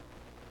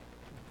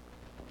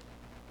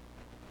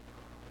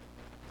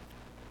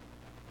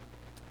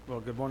Well,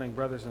 good morning,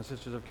 brothers and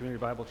sisters of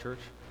Community Bible Church.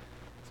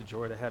 It's a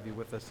joy to have you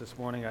with us this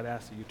morning. I'd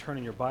ask that you turn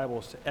in your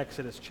Bibles to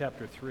Exodus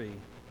chapter 3.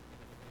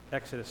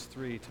 Exodus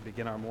 3 to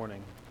begin our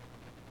morning.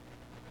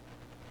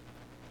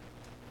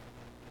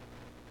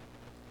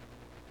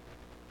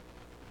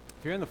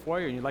 If you're in the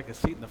foyer and you'd like a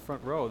seat in the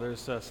front row,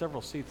 there's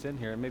several seats in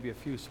here and maybe a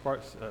few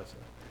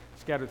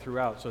scattered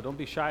throughout, so don't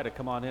be shy to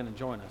come on in and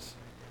join us.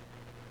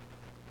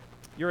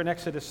 You're in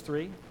Exodus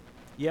 3.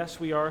 Yes,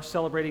 we are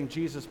celebrating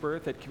Jesus'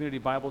 birth at Community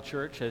Bible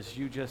Church, as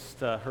you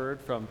just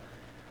heard from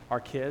our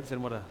kids,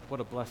 and what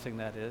a blessing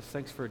that is.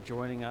 Thanks for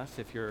joining us.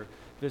 If you're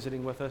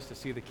visiting with us to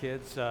see the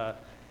kids,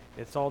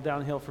 it's all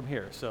downhill from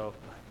here, so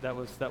that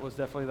was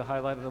definitely the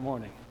highlight of the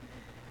morning.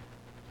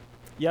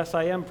 Yes,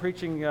 I am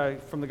preaching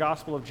from the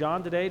Gospel of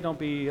John today. Don't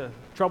be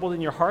troubled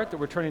in your heart that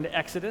we're turning to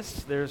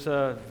Exodus. There's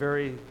a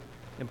very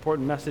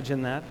important message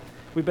in that.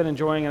 We've been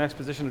enjoying an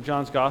exposition of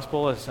John's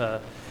Gospel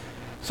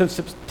since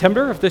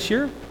September of this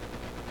year.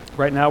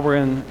 Right now we're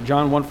in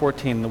John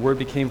 1:14. The Word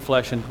became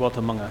flesh and dwelt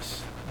among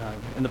us.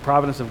 In the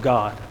providence of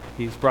God,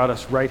 He's brought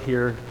us right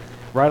here,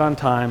 right on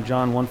time,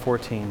 John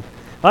 1:14.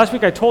 Last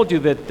week I told you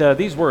that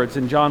these words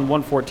in John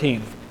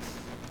 1:14,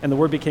 and the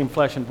Word became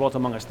flesh and dwelt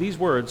among us, these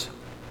words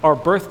are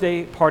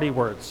birthday party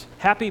words.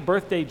 Happy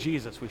birthday,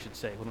 Jesus, we should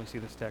say when we see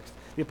this text.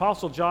 The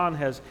Apostle John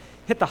has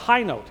hit the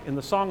high note in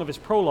the song of his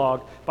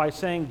prologue by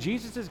saying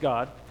Jesus is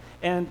God,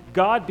 and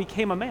God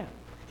became a man.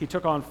 He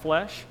took on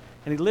flesh,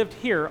 and He lived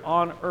here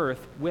on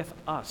earth with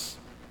us.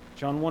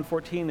 John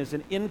 1:14 is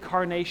an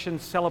incarnation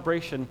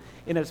celebration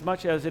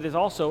inasmuch as it is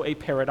also a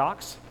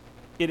paradox.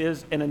 It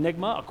is an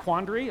enigma, a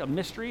quandary, a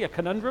mystery, a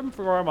conundrum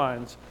for our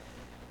minds.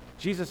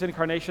 Jesus'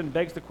 incarnation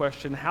begs the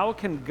question, how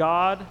can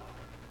God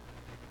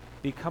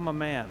become a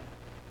man?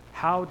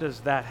 How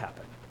does that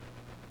happen?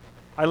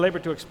 I labor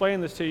to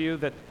explain this to you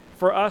that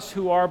for us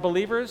who are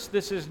believers,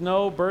 this is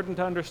no burden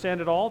to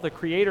understand at all. The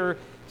Creator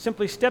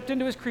simply stepped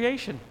into His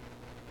creation.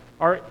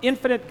 Our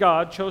infinite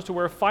God chose to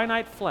wear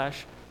finite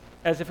flesh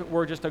as if it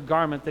were just a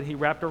garment that He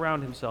wrapped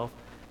around Himself.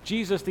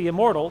 Jesus, the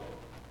immortal,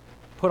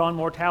 put on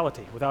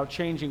mortality without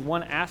changing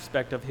one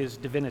aspect of His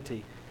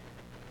divinity.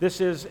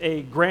 This is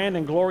a grand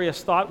and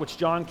glorious thought which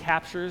John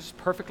captures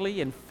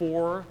perfectly in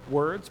 4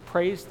 words.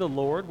 Praise the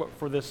Lord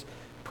for this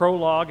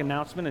prologue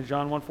announcement in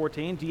John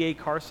 1:14. D.A.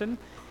 Carson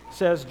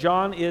says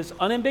John is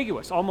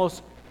unambiguous,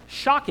 almost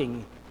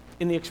shocking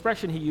in the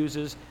expression he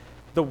uses,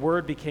 the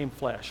Word became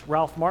flesh.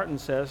 Ralph Martin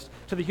says,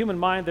 to the human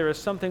mind there is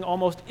something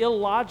almost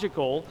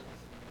illogical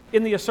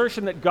in the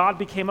assertion that God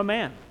became a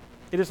man.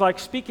 It is like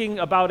speaking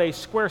about a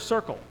square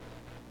circle,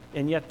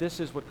 and yet this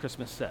is what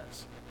Christmas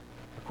says,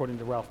 according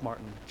to Ralph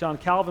Martin. John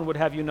Calvin would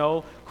have you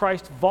know,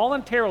 Christ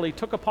voluntarily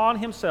took upon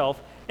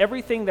Himself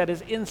everything that is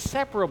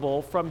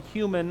inseparable from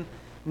human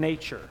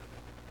nature.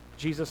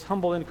 Jesus'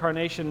 humble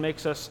incarnation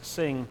makes us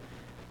sing,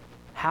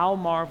 how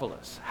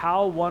marvelous,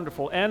 how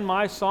wonderful, and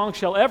my song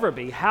shall ever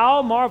be,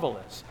 how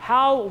marvelous,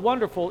 how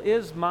wonderful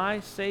is my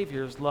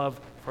Savior's love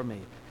for me.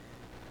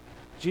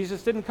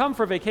 Jesus didn't come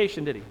for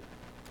vacation, did He?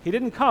 He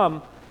didn't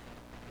come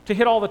to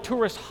hit all the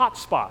tourist hot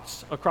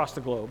spots across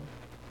the globe.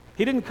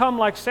 He didn't come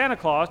like Santa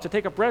Claus to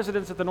take up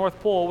residence at the North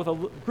Pole with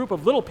a group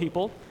of little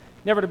people,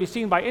 never to be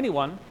seen by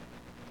anyone.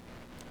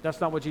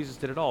 That's not what Jesus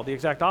did at all. The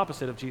exact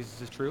opposite of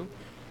Jesus is true.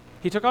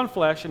 He took on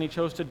flesh and He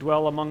chose to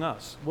dwell among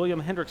us.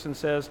 William Hendrickson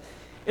says,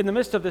 in the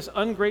midst of this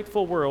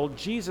ungrateful world,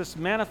 Jesus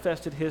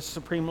manifested His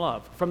supreme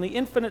love. From the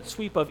infinite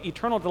sweep of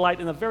eternal delight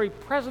in the very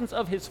presence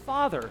of His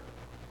Father,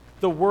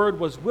 the Word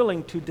was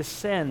willing to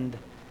descend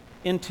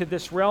into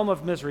this realm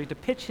of misery, to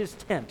pitch His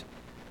tent,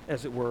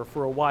 as it were,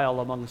 for a while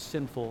among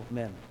sinful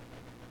men.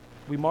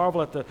 We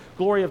marvel at the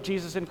glory of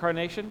Jesus'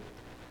 incarnation.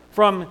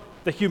 From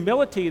the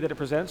humility that it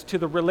presents to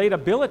the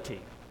relatability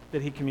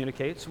that He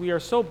communicates, we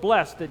are so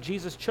blessed that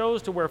Jesus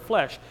chose to wear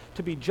flesh,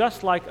 to be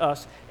just like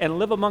us and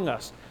live among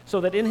us, so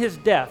that in His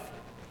death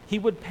He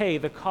would pay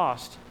the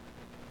cost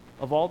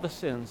of all the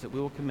sins that we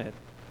will commit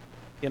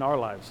in our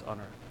lives on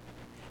earth.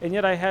 And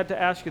yet I had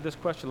to ask you this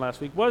question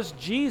last week. Was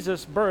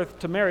Jesus' birth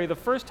to Mary the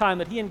first time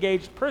that He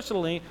engaged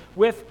personally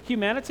with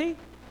humanity?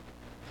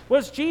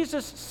 Was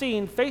Jesus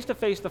seen face to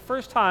face the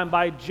first time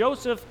by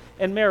Joseph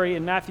and Mary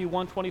in Matthew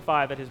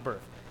 1:25 at His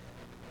birth?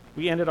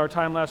 We ended our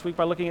time last week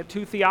by looking at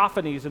 2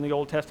 theophanies in the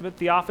Old Testament.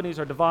 Theophanies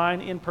are divine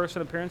in-person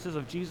appearances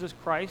of Jesus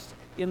Christ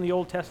in the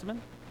Old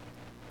Testament.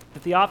 The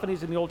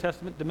theophanies in the Old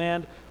Testament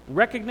demand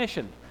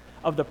recognition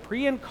of the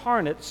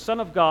pre-incarnate Son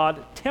of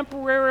God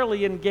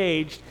temporarily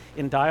engaged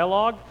in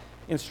dialogue,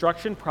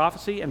 instruction,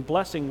 prophecy, and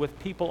blessing with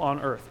people on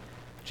earth.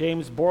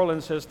 James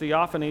Borland says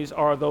theophanies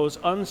are those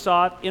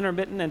unsought,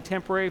 intermittent, and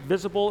temporary,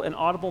 visible and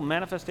audible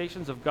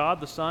manifestations of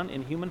God the Son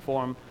in human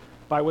form,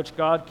 by which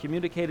God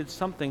communicated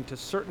something to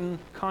certain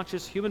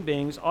conscious human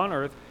beings on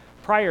earth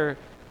prior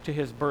to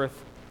His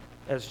birth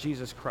as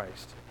Jesus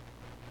Christ.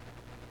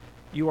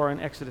 You are in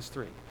Exodus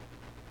 3,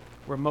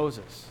 where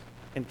Moses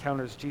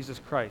encounters Jesus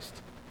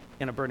Christ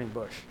in a burning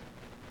bush.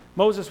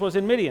 Moses was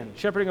in Midian,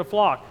 shepherding a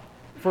flock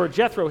for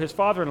Jethro, his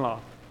father-in-law.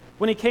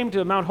 When he came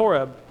to Mount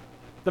Horeb,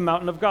 the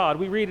mountain of God,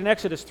 we read in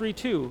Exodus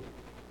 3:2,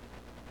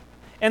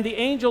 And the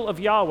angel of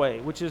Yahweh,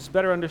 which is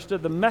better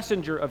understood, the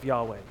messenger of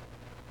Yahweh,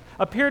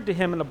 appeared to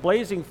him in a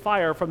blazing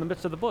fire from the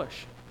midst of the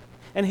bush.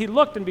 And he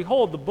looked, and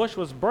behold, the bush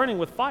was burning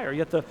with fire,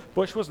 yet the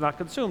bush was not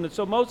consumed. And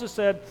so Moses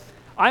said,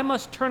 I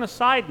must turn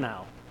aside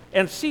now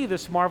and see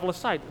this marvelous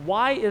sight.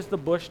 Why is the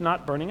bush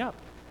not burning up?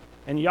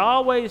 And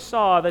Yahweh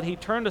saw that he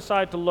turned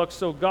aside to look,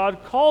 so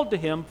God called to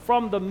him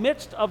from the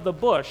midst of the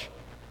bush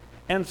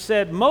and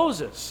said,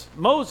 Moses,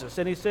 Moses.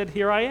 And he said,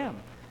 Here I am.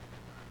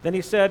 Then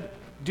he said,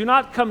 Do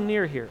not come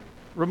near here.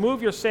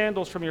 Remove your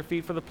sandals from your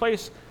feet, for the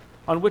place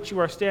on which you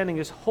are standing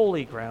is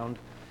holy ground.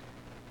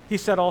 He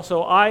said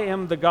also, I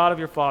am the God of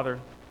your father,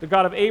 the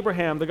God of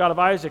Abraham, the God of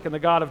Isaac, and the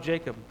God of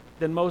Jacob.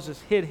 Then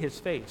Moses hid his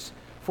face,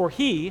 for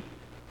he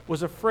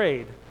was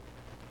afraid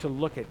to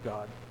look at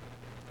God.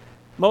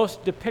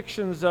 Most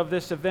depictions of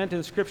this event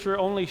in Scripture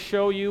only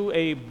show you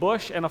a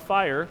bush and a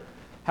fire.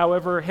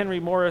 However, Henry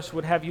Morris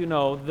would have you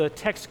know, the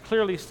text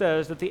clearly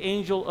says that the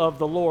angel of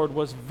the Lord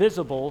was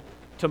visible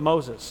to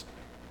Moses.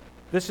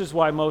 This is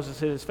why Moses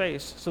hid his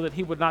face, so that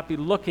he would not be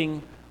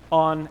looking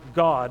on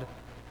God.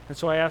 And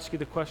so I ask you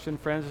the question,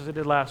 friends, as I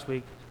did last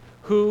week,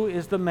 who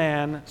is the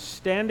man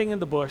standing in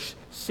the bush,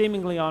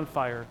 seemingly on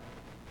fire?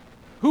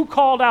 Who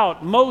called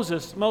out,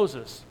 Moses,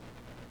 Moses?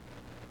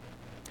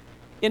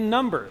 In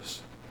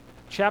Numbers,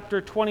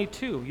 chapter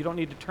 22, you don't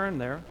need to turn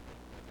there,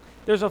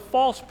 there's a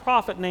false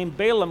prophet named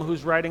Balaam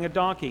who's riding a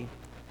donkey.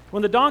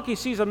 When the donkey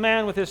sees a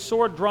man with his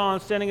sword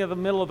drawn standing in the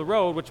middle of the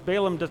road, which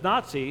Balaam does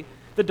not see,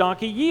 the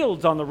donkey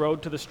yields on the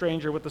road to the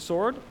stranger with the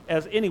sword,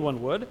 as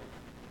anyone would.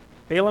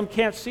 Balaam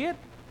can't see it.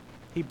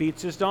 He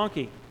beats his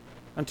donkey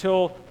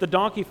until the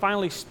donkey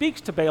finally speaks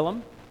to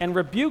Balaam and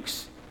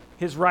rebukes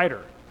his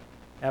rider.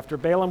 After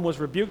Balaam was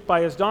rebuked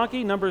by his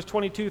donkey, Numbers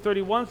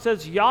 22:31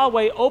 says,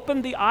 Yahweh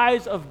opened the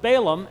eyes of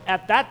Balaam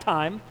at that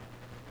time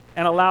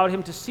and allowed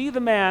him to see the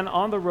man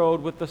on the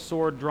road with the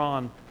sword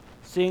drawn.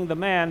 Seeing the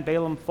man,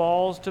 Balaam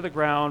falls to the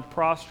ground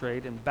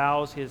prostrate and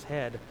bows his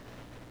head.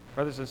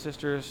 Brothers and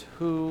sisters,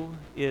 who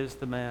is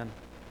the man?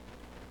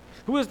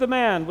 Who is the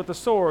man with the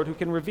sword who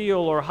can reveal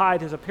or hide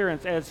his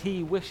appearance as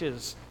he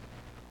wishes?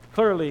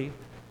 Clearly,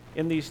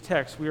 in these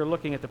texts, we are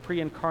looking at the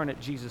pre-incarnate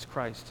Jesus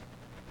Christ.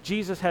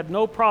 Jesus had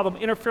no problem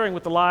interfering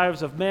with the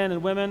lives of men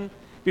and women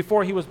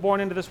before he was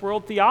born into this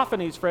world.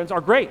 Theophanies, friends,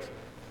 are great.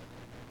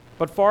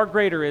 But far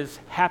greater is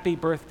Happy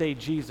Birthday,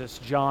 Jesus,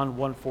 John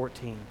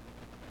 1:14.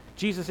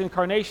 Jesus'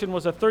 incarnation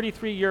was a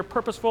 33-year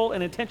purposeful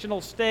and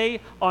intentional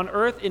stay on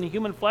earth in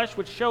human flesh,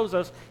 which shows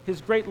us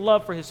his great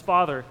love for his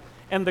Father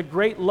and the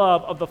great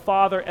love of the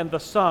Father and the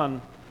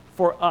Son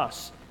for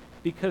us,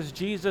 because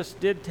Jesus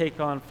did take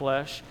on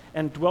flesh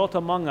and dwelt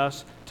among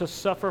us to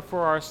suffer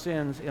for our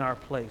sins in our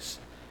place.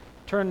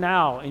 Turn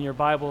now in your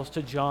Bibles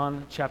to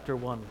John chapter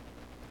 1.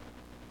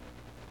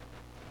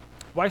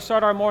 Why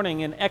start our morning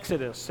in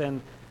Exodus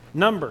and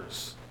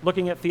Numbers,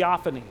 looking at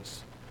theophanies?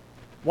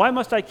 Why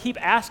must I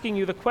keep asking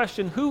you the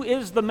question, who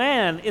is the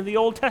man in the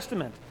Old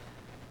Testament?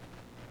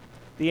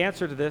 The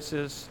answer to this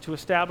is to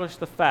establish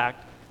the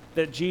fact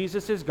that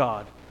Jesus is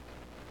God.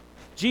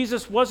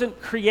 Jesus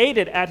wasn't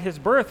created at his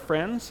birth,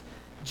 friends.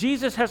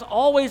 Jesus has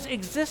always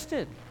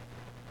existed.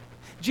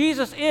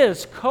 Jesus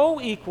is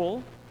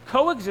co-equal,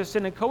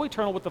 co-existent, and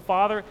co-eternal with the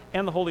Father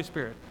and the Holy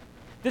Spirit.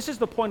 This is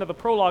the point of the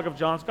prologue of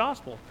John's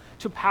Gospel,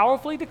 to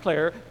powerfully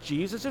declare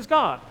Jesus is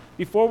God.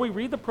 Before we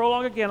read the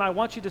prologue again, I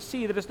want you to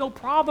see that it's no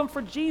problem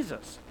for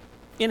Jesus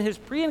in his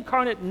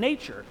pre-incarnate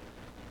nature,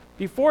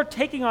 before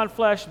taking on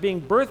flesh,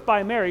 being birthed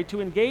by Mary,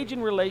 to engage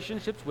in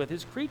relationships with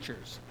his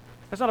creatures.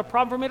 That's not a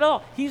problem for me at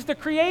all. He's the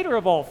creator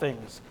of all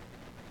things.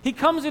 He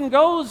comes and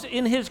goes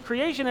in his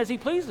creation as he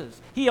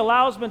pleases. He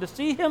allows men to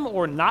see him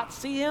or not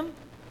see him.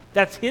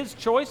 That's his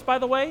choice, by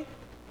the way.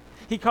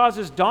 He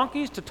causes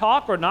donkeys to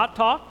talk or not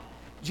talk.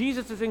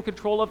 Jesus is in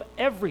control of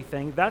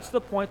everything. That's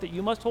the point that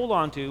you must hold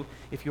on to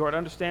if you are to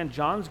understand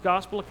John's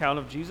gospel account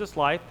of Jesus'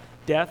 life,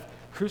 death,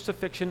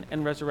 crucifixion,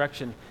 and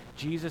resurrection.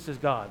 Jesus is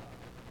God.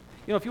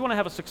 You know, if you want to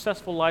have a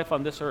successful life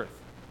on this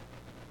earth,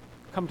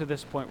 come to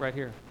this point right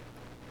here.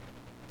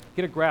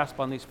 Get a grasp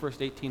on these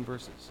first 18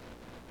 verses.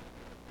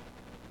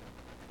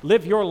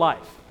 Live your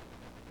life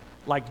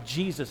like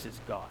Jesus is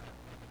God,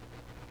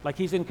 like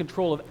he's in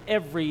control of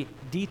every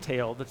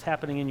detail that's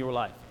happening in your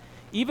life.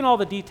 Even all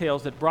the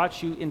details that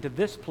brought you into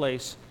this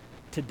place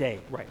today,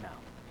 right now.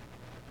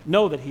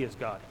 Know that he is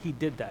God. He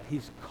did that.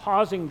 He's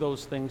causing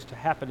those things to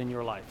happen in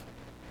your life.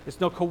 It's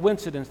no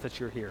coincidence that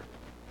you're here.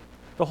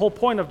 The whole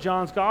point of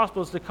John's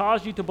gospel is to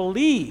cause you to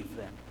believe,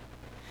 then,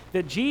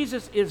 that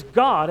Jesus is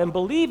God, and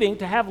believing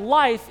to have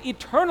life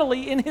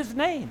eternally in his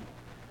name.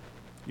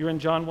 You're in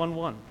John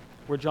 1:1,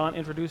 where John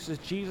introduces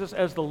Jesus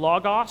as the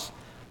Logos,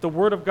 the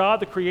Word of God,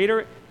 the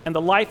Creator, and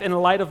the life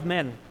and light of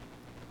men.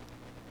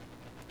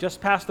 Just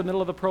past the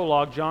middle of the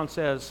prologue, John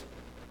says,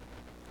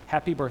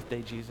 Happy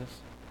birthday, Jesus.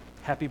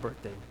 Happy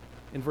birthday.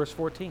 In verse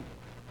 14.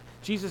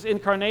 Jesus'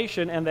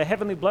 incarnation and the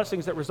heavenly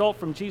blessings that result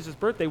from Jesus'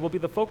 birthday will be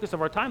the focus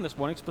of our time this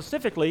morning.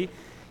 Specifically,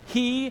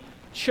 he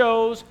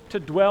chose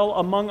to dwell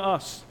among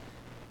us.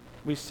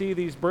 We see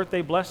these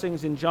birthday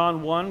blessings in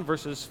John 1,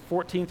 verses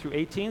 14 through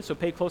 18, so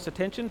pay close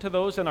attention to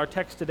those in our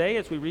text today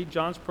as we read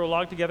John's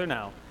prologue together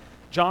now.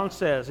 John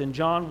says in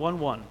John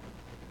 1:1,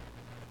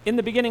 "In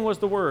the beginning was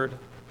the Word,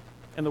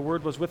 and the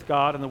Word was with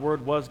God, and the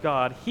Word was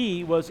God.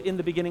 He was in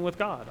the beginning with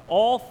God.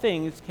 All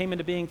things came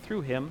into being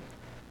through him,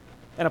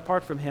 and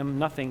apart from him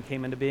nothing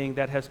came into being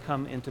that has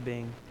come into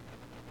being.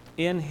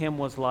 In him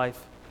was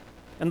life,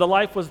 and the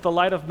life was the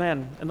light of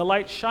men, and the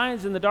light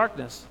shines in the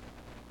darkness,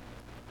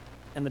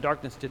 and the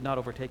darkness did not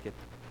overtake it.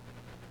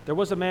 There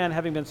was a man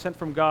having been sent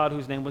from God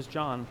whose name was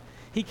John.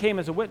 He came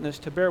as a witness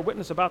to bear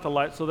witness about the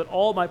light so that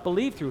all might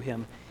believe through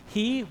him.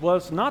 He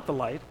was not the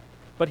light,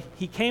 but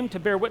he came to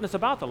bear witness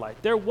about the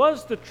light. There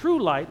was the true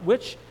light,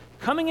 which,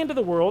 coming into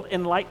the world,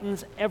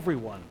 enlightens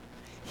everyone.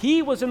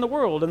 He was in the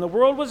world, and the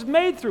world was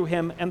made through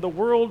him, and the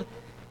world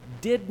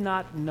did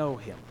not know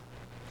him.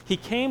 He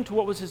came to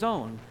what was his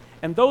own,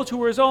 and those who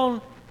were his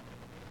own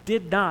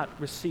did not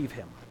receive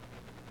him.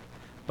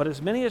 But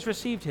as many as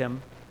received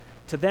him,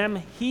 to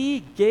them he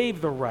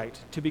gave the right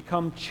to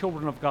become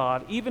children of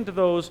God, even to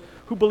those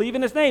who believe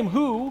in his name,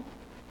 who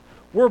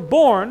were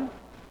born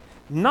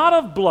not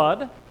of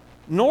blood,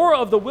 nor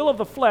of the will of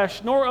the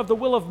flesh, nor of the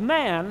will of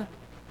man,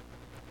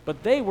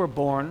 but they were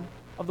born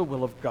of the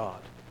will of God.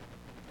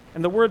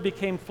 And the Word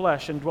became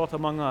flesh and dwelt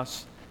among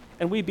us,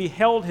 and we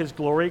beheld his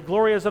glory,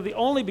 glory as of the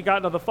only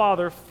begotten of the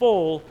Father,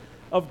 full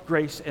of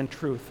grace and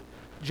truth.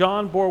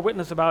 John bore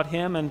witness about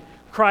him and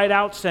cried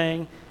out,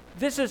 saying,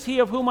 This is he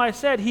of whom I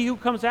said, He who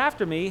comes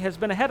after me has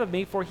been ahead of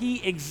me, for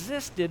he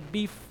existed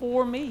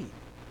before me.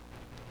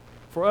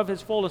 For of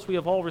his fullness we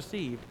have all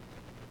received,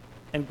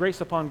 and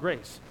grace upon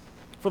grace.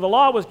 For the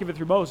law was given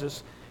through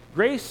Moses,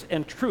 grace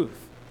and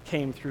truth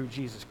came through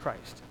Jesus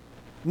Christ.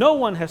 No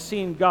one has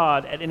seen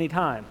God at any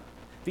time.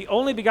 The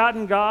only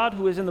begotten God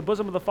who is in the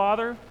bosom of the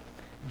Father,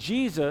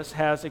 Jesus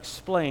has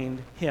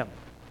explained him.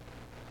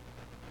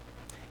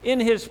 In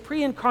his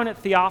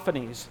pre-incarnate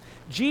theophanies,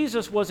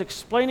 Jesus was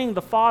explaining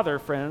the Father,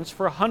 friends,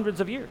 for hundreds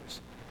of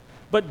years.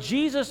 But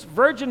Jesus'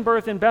 virgin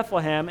birth in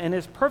Bethlehem and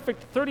his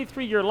perfect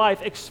 33-year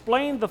life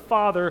explained the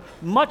Father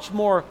much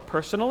more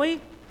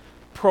personally,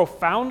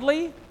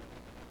 profoundly,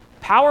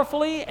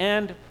 powerfully,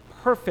 and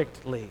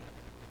perfectly.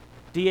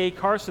 D.A.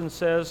 Carson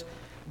says,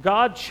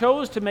 God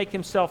chose to make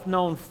himself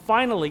known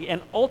finally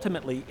and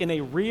ultimately in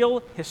a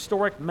real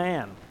historic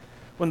man.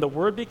 When the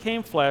Word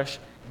became flesh,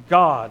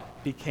 God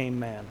became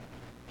man.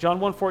 John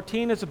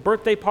 1:14 is a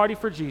birthday party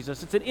for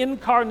Jesus. It's an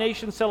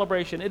incarnation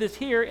celebration. It is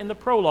here in the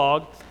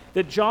prologue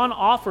that John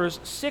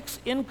offers 6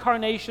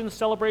 incarnation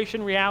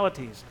celebration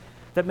realities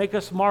that make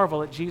us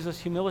marvel at Jesus'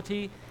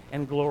 humility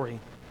and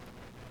glory.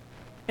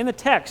 In the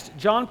text,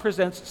 John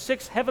presents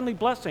 6 heavenly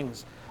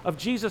blessings of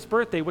Jesus'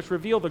 birthday which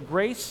reveal the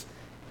grace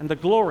and the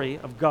glory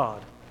of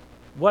God.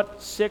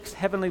 What 6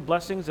 heavenly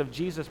blessings of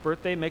Jesus'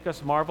 birthday make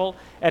us marvel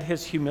at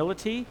his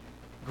humility,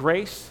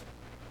 grace,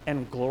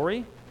 and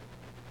glory?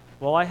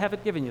 Well, I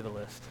haven't given you the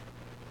list.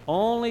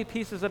 Only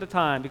pieces at a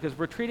time, because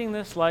we're treating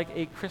this like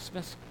a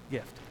Christmas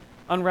gift,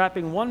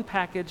 unwrapping one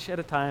package at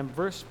a time,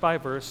 verse by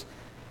verse,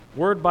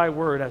 word by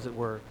word, as it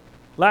were.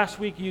 Last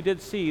week, you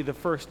did see the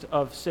first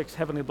of 6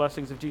 heavenly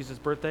blessings of Jesus'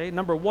 birthday.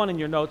 Number 1 in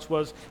your notes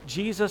was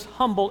Jesus'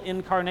 humble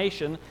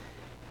incarnation.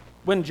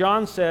 When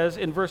John says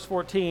in verse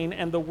 14,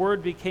 and the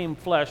Word became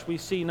flesh, we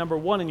see number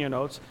 1 in your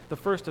notes, the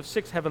first of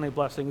 6 heavenly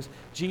blessings,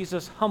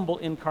 Jesus' humble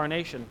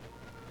incarnation.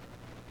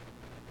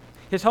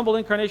 His humble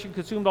incarnation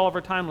consumed all of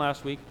our time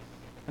last week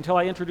until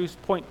I introduced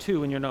point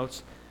 2 in your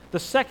notes. The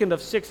second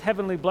of 6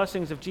 heavenly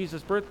blessings of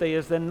Jesus' birthday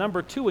is then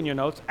number 2 in your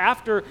notes.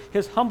 After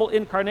his humble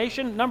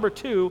incarnation, number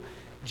 2,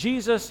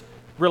 Jesus'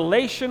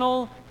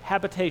 relational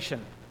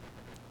habitation.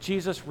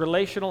 Jesus'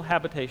 relational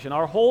habitation.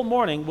 Our whole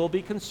morning will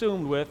be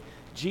consumed with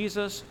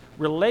Jesus'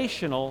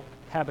 relational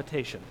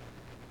habitation.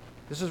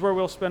 This is where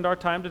we'll spend our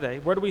time today.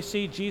 Where do we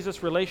see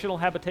Jesus' relational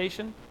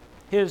habitation?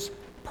 His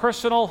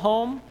personal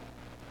home?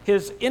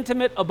 His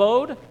intimate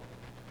abode?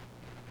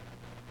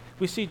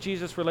 We see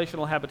Jesus'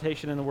 relational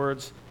habitation in the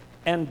words,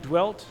 and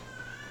dwelt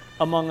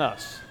among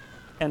us.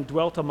 And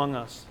dwelt among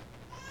us.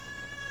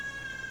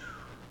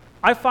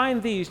 I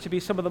find these to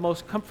be some of the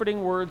most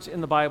comforting words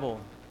in the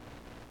Bible.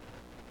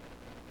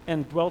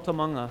 And dwelt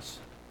among us.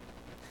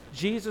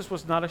 Jesus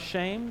was not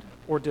ashamed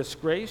or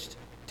disgraced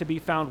to be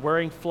found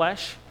wearing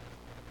flesh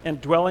and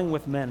dwelling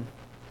with men.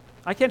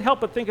 I can't help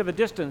but think of the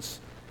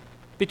distance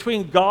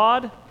between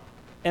God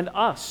and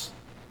us,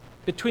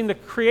 between the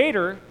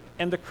Creator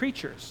and the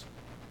creatures.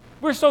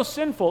 We're so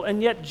sinful,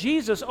 and yet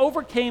Jesus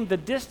overcame the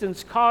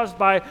distance caused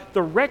by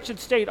the wretched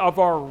state of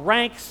our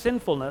rank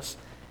sinfulness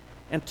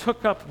and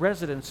took up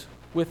residence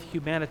with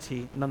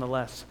humanity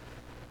nonetheless.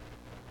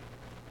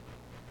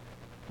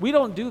 We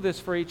don't do this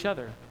for each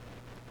other.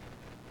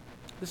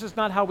 This is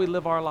not how we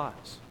live our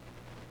lives.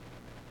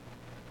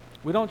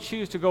 We don't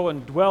choose to go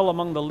and dwell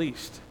among the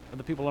least of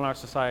the people in our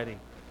society.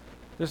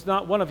 There's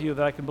not one of you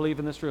that I can believe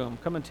in this room.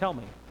 Come and tell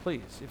me,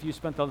 please, if you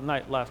spent the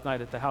night last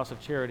night at the House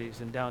of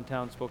Charities in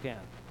downtown Spokane.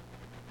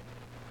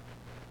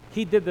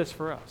 He did this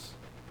for us.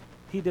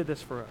 He did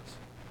this for us.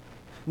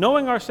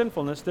 Knowing our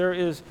sinfulness, there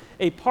is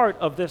a part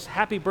of this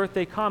happy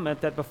birthday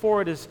comment that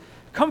before it is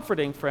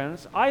comforting,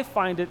 friends, I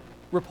find it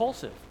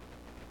repulsive.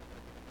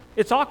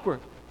 It's awkward.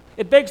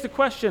 It begs the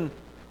question,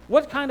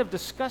 what kind of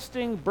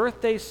disgusting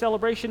birthday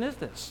celebration is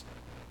this?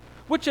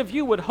 Which of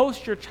you would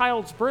host your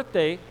child's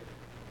birthday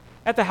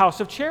at the House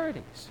of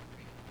Charities?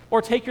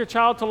 Or take your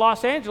child to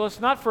Los Angeles,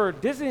 not for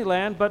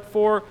Disneyland, but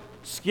for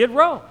Skid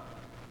Row?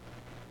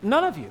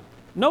 None of you.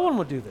 No one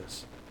would do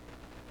this.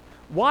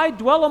 Why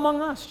dwell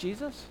among us,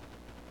 Jesus?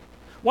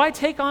 Why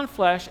take on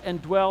flesh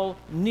and dwell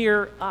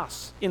near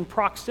us, in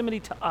proximity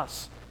to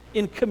us,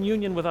 in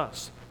communion with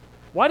us?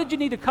 Why did you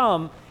need to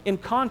come in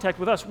contact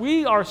with us?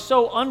 We are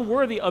so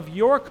unworthy of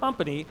your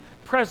company,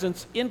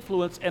 presence,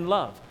 influence, and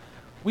love.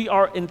 We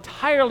are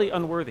entirely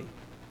unworthy.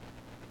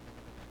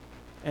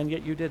 And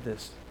yet you did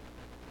this.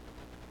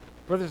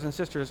 Brothers and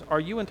sisters, are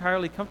you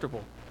entirely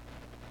comfortable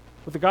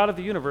with the God of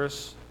the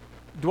universe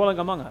dwelling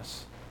among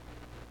us?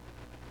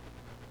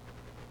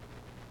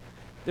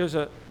 There's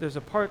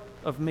a part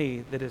of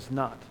me that is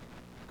not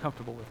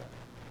comfortable with that.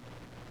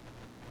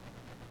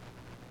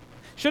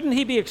 Shouldn't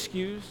he be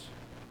excused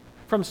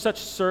from such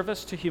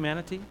service to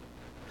humanity?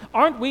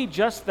 Aren't we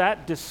just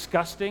that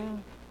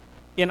disgusting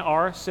in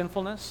our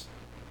sinfulness?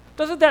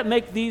 Doesn't that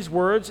make these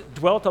words,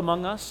 dwelt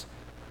among us,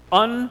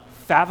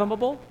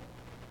 unfathomable?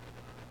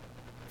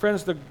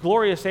 Friends, the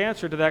glorious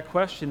answer to that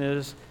question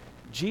is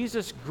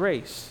Jesus'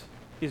 grace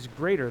is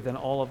greater than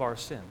all of our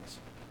sins.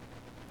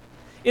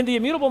 In the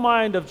immutable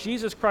mind of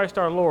Jesus Christ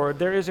our Lord,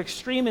 there is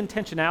extreme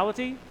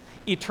intentionality,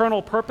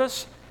 eternal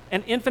purpose,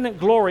 and infinite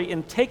glory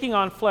in taking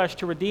on flesh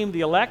to redeem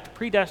the elect,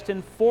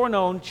 predestined,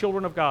 foreknown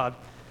children of God.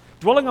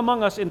 Dwelling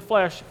among us in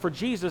flesh for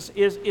Jesus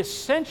is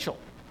essential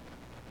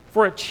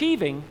for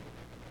achieving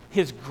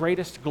his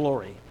greatest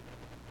glory.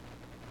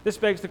 This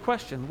begs the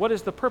question, what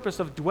is the purpose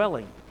of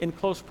dwelling in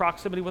close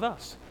proximity with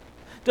us?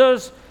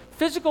 Does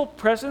physical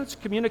presence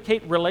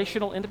communicate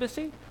relational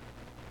intimacy?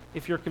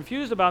 If you're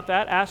confused about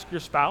that, ask your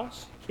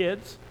spouse,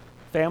 kids,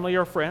 family,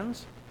 or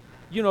friends.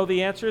 You know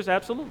the answer is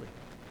absolutely.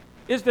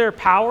 Is there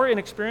power in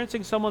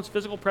experiencing someone's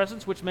physical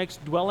presence which makes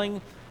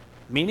dwelling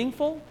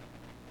meaningful?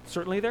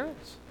 Certainly there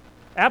is.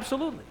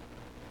 Absolutely.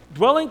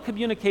 Dwelling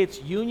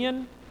communicates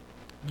union,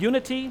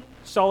 unity,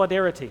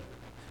 solidarity.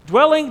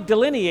 Dwelling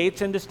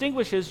delineates and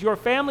distinguishes your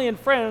family and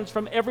friends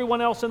from everyone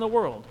else in the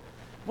world.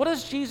 What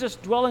does Jesus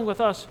dwelling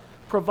with us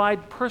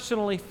provide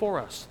personally for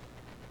us?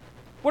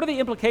 What are the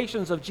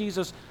implications of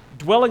Jesus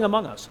dwelling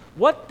among us?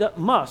 What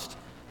must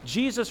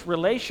Jesus'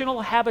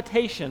 relational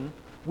habitation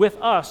with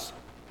us,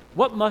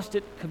 what must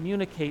it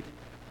communicate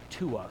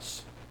to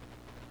us?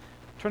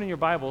 Turning your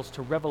Bibles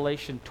to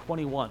Revelation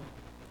 21,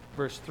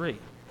 verse 3.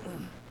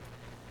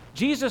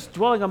 Jesus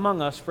dwelling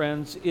among us,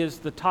 friends, is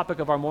the topic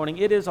of our morning.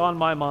 It is on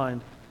my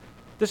mind.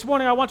 This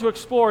morning I want to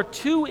explore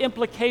two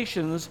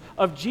implications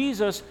of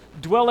Jesus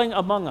dwelling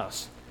among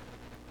us.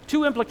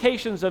 Two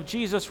implications of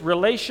Jesus'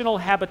 relational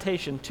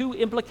habitation. Two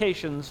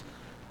implications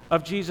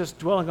of Jesus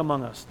dwelling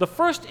among us. The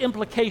first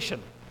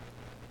implication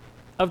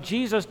of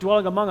Jesus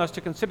dwelling among us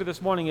to consider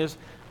this morning is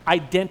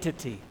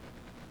identity.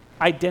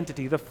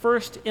 Identity. The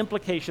first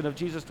implication of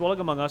Jesus dwelling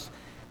among us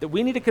that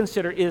we need to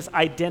consider is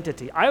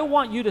identity. I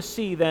want you to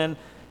see then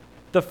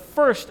the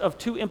first of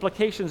two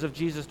implications of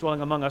Jesus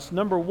dwelling among us.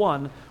 Number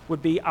one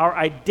would be our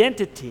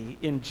identity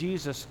in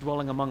Jesus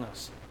dwelling among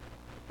us.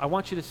 I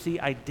want you to see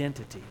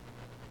identity.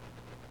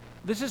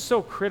 This is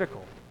so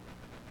critical.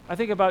 I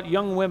think about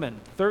young women,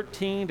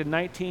 13 to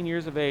 19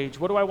 years of age.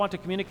 What do I want to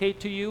communicate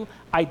to you?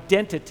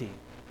 Identity.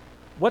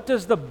 What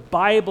does the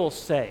Bible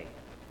say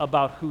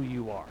about who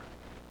you are?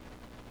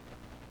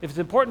 If it's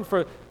important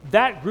for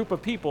that group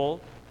of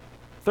people,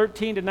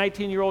 13 to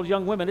 19-year-old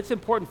young women, it's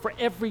important for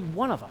every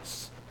one of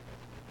us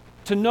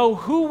to know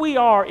who we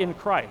are in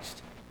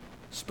Christ,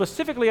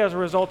 specifically as a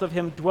result of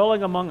him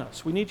dwelling among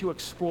us. We need to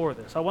explore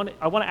this. I want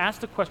to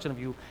ask the question of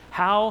you,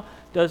 how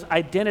does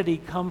identity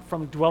come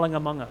from dwelling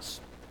among us?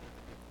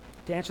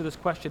 To answer this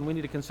question, we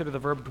need to consider the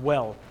verb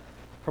dwell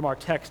from our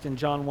text in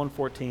John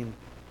 1:14.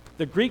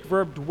 The Greek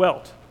verb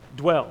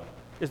dwell,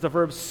 is the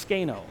verb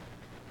skeno,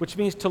 which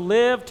means to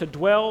live, to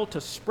dwell, to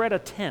spread a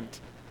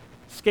tent.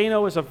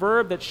 Skeno is a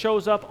verb that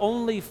shows up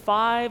only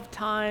 5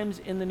 times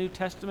in the New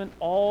Testament,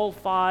 all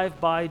 5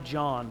 by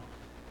John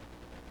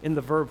in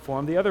the verb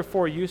form. The other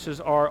 4 uses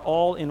are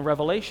all in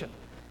Revelation.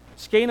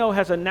 Skeno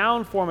has a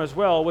noun form as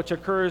well, which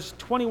occurs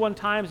 21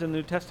 times in the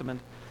New Testament.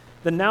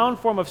 The noun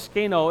form of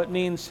skeno, it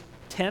means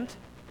tent,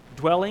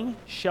 dwelling,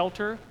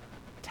 shelter,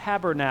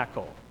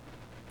 tabernacle.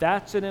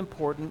 That's an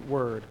important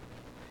word.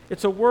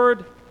 It's a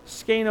word,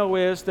 skeno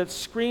is, that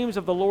screams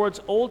of the Lord's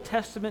Old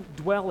Testament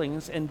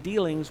dwellings and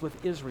dealings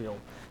with Israel.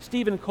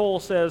 Stephen Cole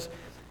says,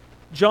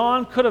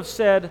 John could have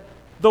said,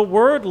 the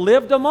Word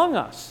lived among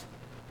us,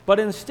 but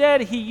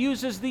instead he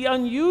uses the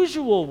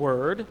unusual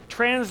word,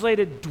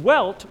 translated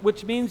dwelt,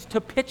 which means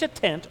to pitch a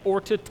tent or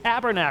to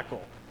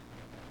tabernacle.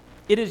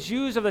 It is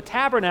used of the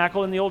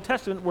tabernacle in the Old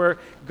Testament where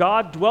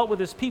God dwelt with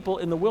his people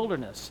in the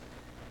wilderness.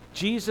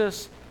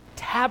 Jesus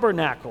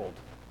tabernacled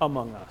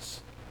among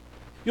us.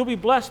 You'll be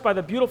blessed by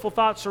the beautiful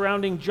thoughts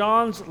surrounding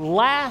John's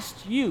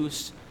last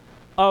use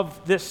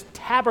of this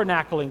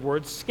tabernacling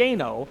word,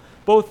 skeno,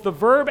 both the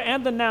verb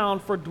and the noun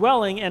for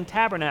dwelling and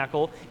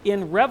tabernacle,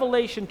 in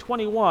Revelation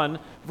 21,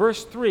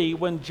 verse 3,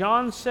 when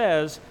John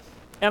says,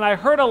 "And I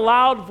heard a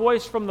loud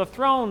voice from the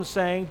throne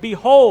saying,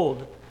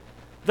 Behold,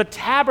 the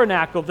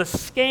tabernacle, the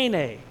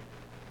skene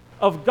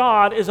of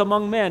God is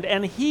among men,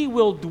 and he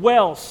will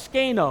dwell,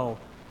 skeno,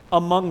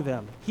 among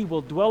them. He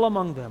will dwell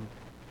among them.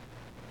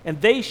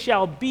 And they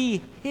shall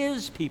be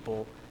his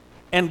people,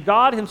 and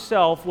God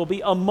himself will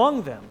be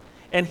among them,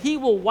 and he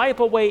will wipe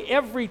away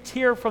every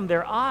tear from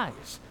their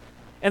eyes.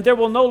 And there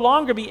will no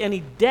longer be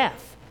any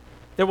death.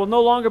 There will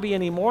no longer be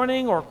any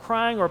mourning or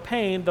crying or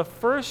pain. The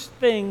first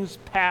things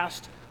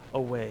passed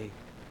away."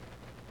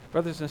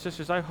 Brothers and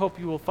sisters, I hope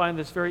you will find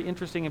this very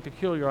interesting and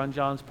peculiar on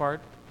John's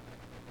part.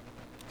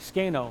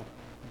 Skeno,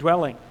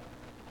 dwelling,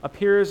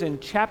 appears in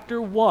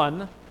chapter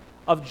 1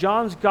 of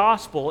John's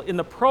Gospel in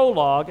the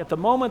prologue at the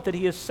moment that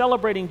he is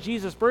celebrating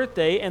Jesus'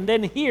 birthday, and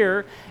then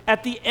here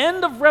at the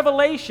end of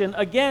Revelation,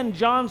 again,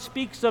 John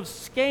speaks of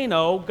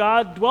skeno,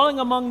 God dwelling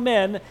among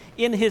men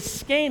in his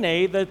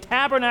skene, the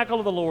tabernacle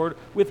of the Lord,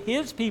 with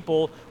his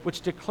people,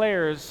 which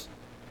declares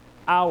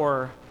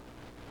our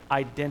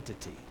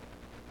identity.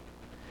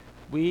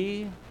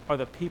 We are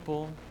the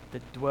people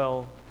that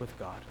dwell with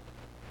God.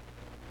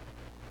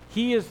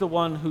 He is the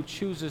one who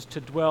chooses to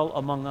dwell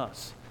among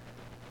us.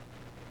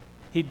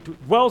 He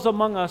dwells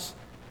among us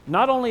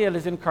not only at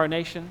his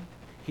incarnation,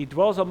 he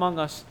dwells among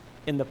us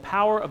in the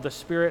power of the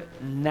Spirit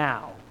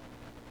now.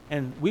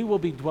 And we will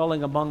be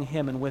dwelling among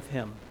him and with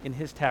him in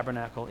his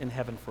tabernacle in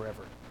heaven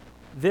forever.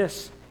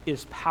 This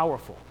is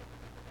powerful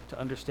to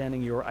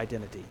understanding your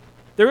identity.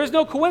 There is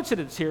no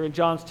coincidence here in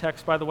John's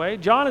text, by the way.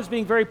 John is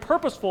being very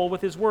purposeful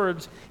with his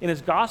words in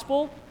his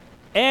gospel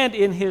and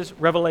in his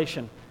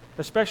revelation,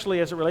 especially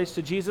as it relates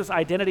to Jesus'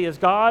 identity as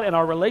God and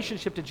our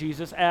relationship to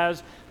Jesus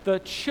as the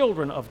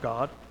children of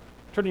God.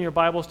 Turn in your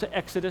Bibles to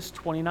Exodus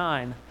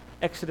 29.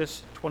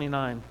 Exodus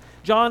 29.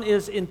 John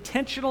is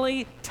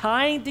intentionally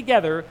tying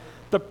together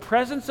the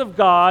presence of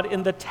God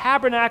in the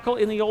tabernacle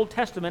in the Old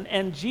Testament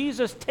and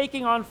Jesus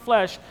taking on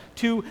flesh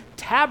to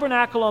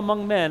tabernacle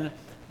among men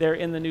there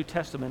in the New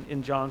Testament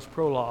in John's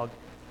prologue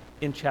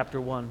in chapter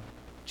 1.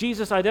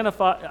 Jesus'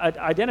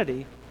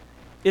 identity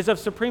is of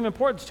supreme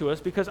importance to us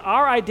because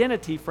our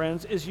identity,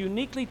 friends, is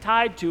uniquely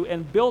tied to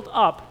and built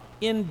up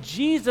in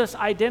Jesus'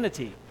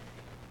 identity.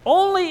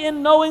 Only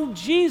in knowing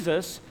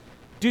Jesus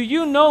do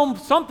you know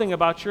something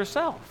about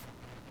yourself.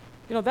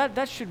 You know,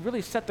 that should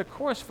really set the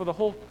course for the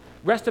whole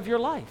rest of your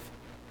life.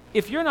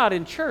 If you're not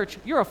in church,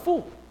 you're a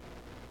fool.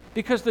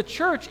 Because the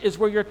church is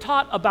where you're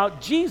taught about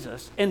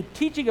Jesus, and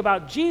teaching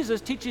about Jesus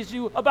teaches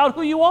you about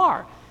who you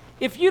are.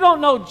 If you don't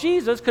know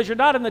Jesus because you're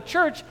not in the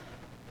church,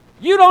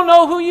 you don't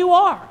know who you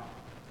are.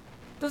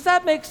 Does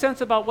that make sense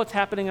about what's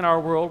happening in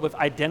our world with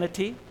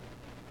identity?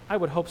 I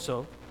would hope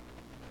so.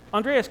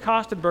 Andreas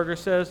Kostenberger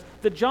says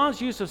that John's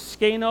use of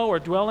skeno or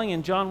dwelling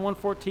in John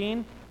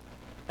 1:14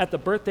 at the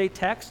birthday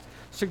text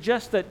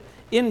suggests that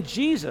in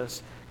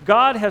Jesus,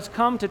 God has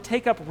come to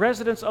take up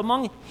residence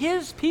among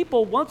his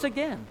people once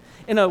again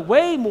in a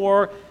way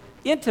more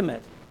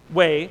intimate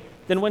way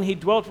than when he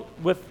dwelt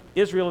with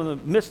Israel in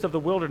the midst of the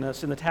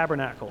wilderness in the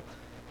tabernacle.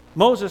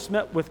 Moses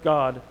met with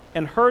God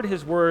and heard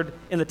his word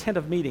in the tent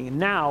of meeting.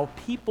 Now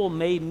people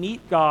may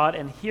meet God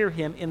and hear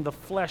him in the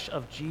flesh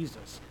of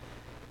Jesus.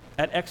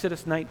 At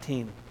Exodus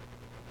 19,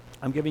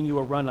 I'm giving you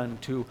a run-on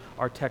to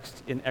our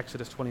text in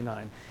Exodus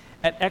 29.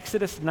 At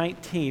Exodus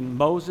 19,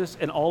 Moses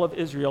and all of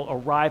Israel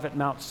arrive at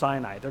Mount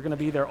Sinai. They're going to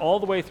be there all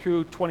the way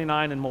through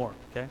 29 and more.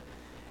 Okay?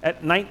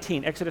 At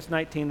 19, Exodus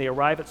 19, they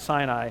arrive at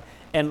Sinai,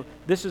 and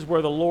this is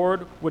where the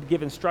Lord would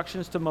give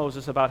instructions to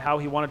Moses about how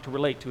he wanted to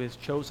relate to his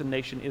chosen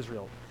nation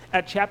Israel.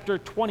 At chapter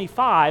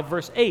 25,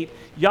 verse 8,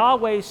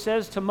 Yahweh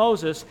says to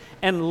Moses,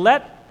 "And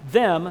let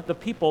them, the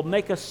people,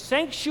 make a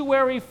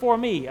sanctuary for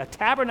me, a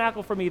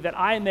tabernacle for me, that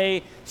I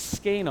may,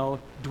 skeno,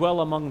 dwell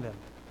among them."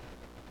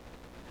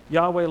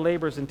 Yahweh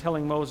labors in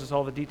telling Moses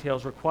all the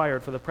details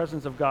required for the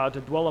presence of God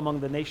to dwell among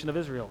the nation of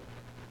Israel.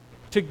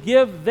 To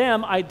give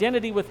them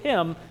identity with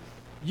him,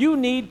 you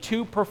need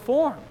to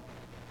perform.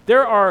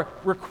 There are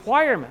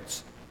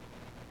requirements.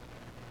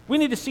 We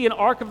need to see an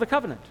Ark of the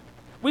Covenant.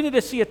 We need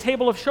to see a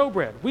table of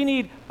showbread. We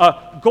need a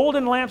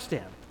golden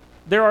lampstand.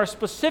 There are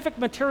specific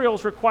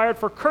materials required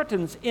for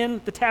curtains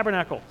in the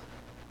tabernacle.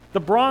 The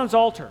bronze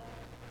altar,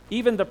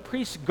 even the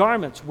priest's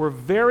garments were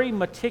very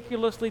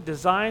meticulously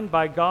designed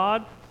by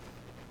God.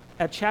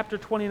 At chapter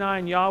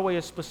 29, Yahweh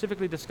is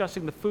specifically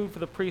discussing the food for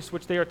the priests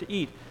which they are to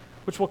eat,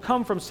 which will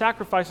come from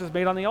sacrifices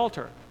made on the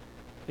altar.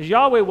 As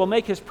Yahweh will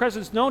make his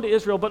presence known to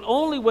Israel, but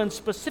only when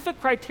specific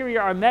criteria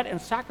are met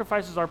and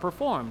sacrifices are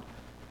performed.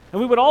 And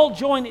we would all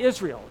join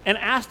Israel and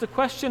ask the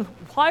question,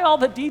 why all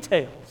the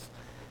details?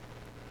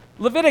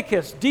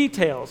 Leviticus,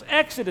 details.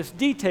 Exodus,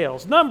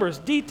 details. Numbers,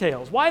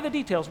 details. Why the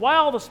details? Why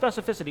all the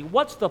specificity?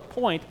 What's the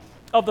point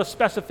of the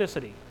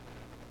specificity?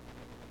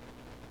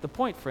 The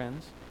point,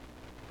 friends,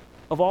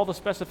 of all the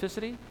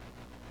specificity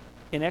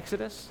in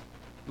Exodus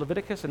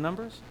Leviticus and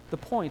Numbers? The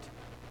point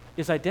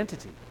is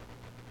identity.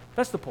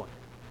 That's the point.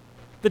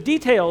 The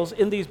details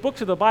in these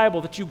books of the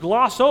Bible that you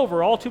gloss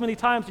over all too many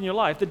times in your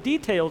life, the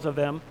details of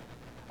them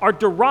are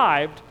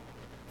derived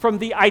from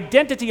the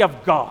identity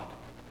of God.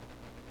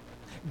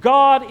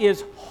 God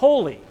is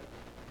holy,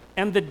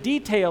 and the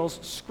details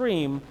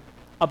scream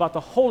about the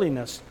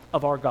holiness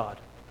of our God.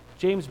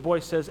 James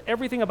Boyce says,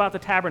 everything about the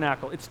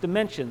tabernacle, its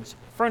dimensions,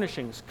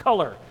 furnishings,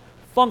 color,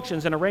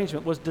 functions, and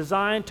arrangement was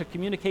designed to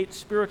communicate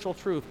spiritual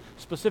truth,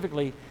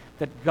 specifically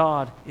that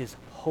God is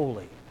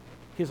holy.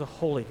 He is a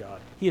holy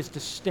God. He is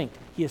distinct.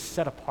 He is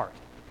set apart.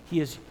 He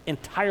is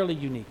entirely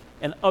unique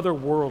and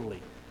otherworldly.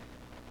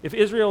 If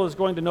Israel is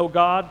going to know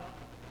God,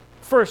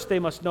 first they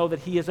must know that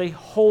He is a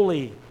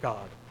holy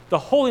God. The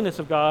holiness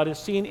of God is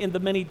seen in the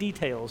many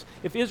details.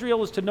 If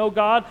Israel is to know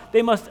God,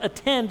 they must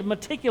attend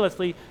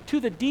meticulously to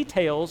the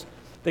details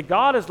that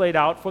God has laid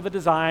out for the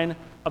design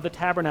of the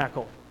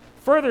tabernacle.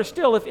 Further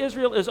still, if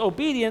Israel is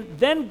obedient,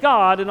 then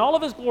God in all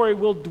of His glory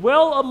will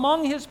dwell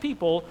among His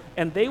people,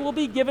 and they will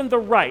be given the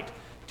right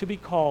to be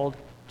called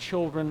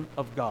children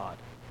of God.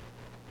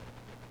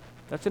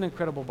 That's an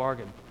incredible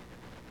bargain.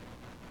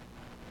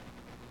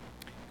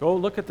 Go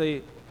look at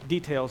the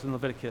details in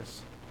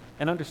Leviticus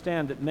and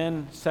understand that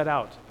men set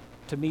out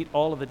to meet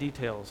all of the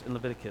details in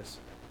Leviticus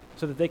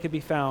so that they could be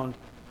found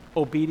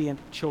obedient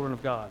children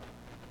of God.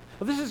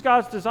 Well, this is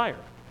God's desire,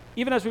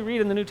 even as we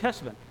read in the New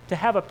Testament, to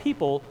have a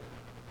people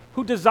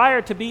who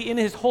desire to be in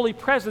His holy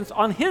presence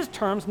on His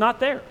terms, not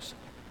theirs.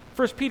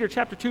 1 Peter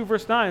chapter 2,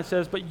 verse 9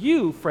 says, "But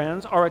you,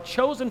 friends, are a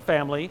chosen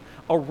family,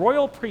 a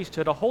royal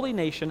priesthood, a holy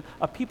nation,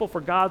 a people for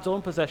God's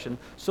own possession,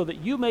 so that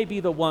you may be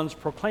the ones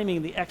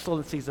proclaiming the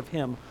excellencies of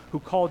Him who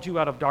called you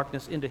out of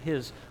darkness into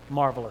His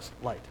marvelous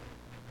light."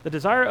 The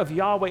desire of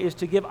Yahweh is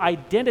to give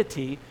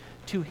identity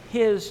to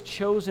His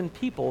chosen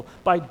people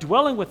by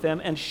dwelling with them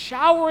and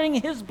showering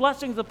His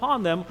blessings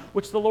upon them,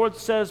 which the Lord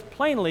says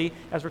plainly,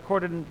 as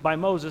recorded by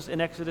Moses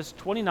in Exodus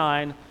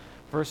 29,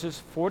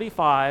 verses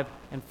 45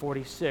 and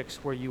 46,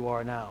 where you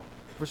are now.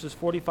 Verses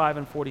 45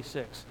 and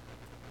 46,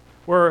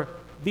 where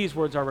these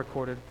words are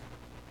recorded.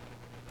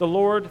 The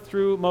Lord,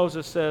 through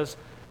Moses, says,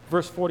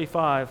 verse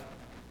 45,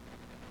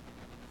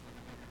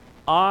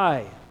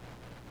 "I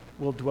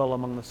will dwell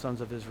among the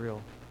sons of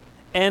Israel,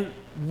 and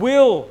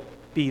will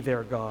be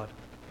their God.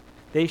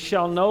 They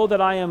shall know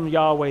that I am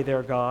Yahweh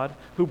their God,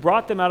 who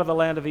brought them out of the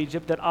land of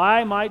Egypt, that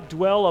I might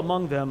dwell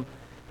among them.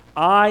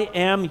 I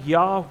am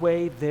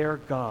Yahweh their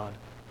God."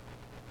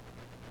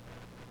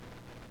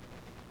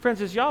 Friends,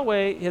 is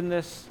Yahweh in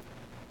this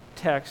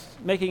text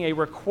making a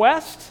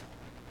request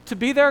to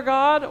be their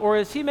God, or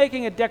is He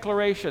making a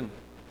declaration?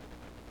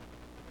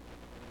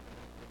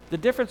 The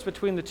difference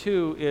between the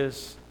two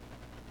is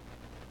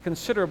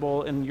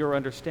considerable in your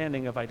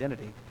understanding of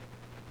identity.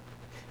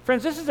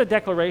 Friends, this is a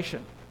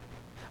declaration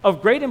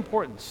of great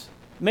importance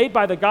made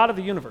by the God of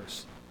the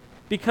universe,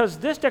 because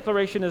this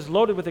declaration is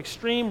loaded with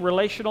extreme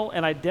relational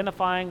and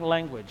identifying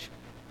language.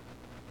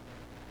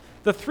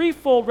 The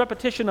threefold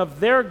repetition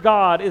of their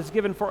God is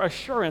given for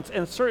assurance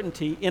and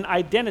certainty in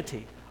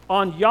identity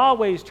on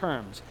Yahweh's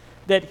terms,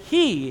 that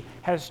He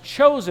has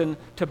chosen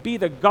to be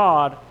the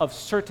God of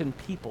certain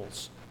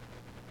peoples.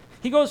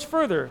 He goes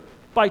further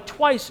by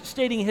twice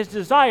stating His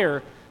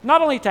desire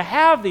not only to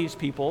have these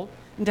people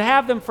and to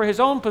have them for His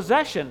own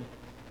possession,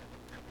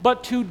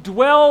 but to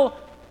dwell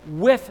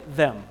with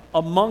them,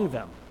 among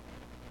them,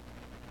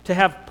 to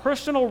have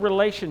personal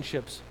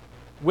relationships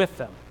with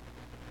them.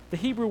 The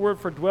Hebrew word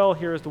for dwell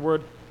here is the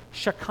word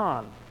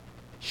shakan.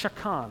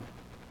 Shakan.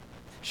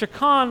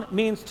 Shakan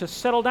means to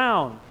settle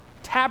down,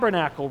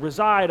 tabernacle,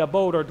 reside,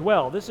 abode, or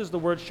dwell. This is the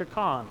word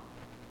shakan.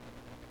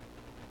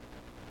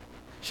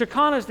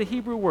 Shakan is the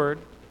Hebrew word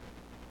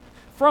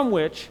from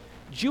which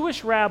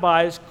Jewish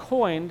rabbis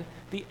coined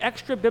the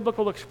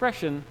extra-biblical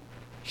expression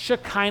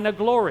Shekinah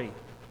glory,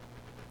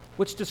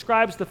 which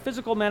describes the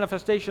physical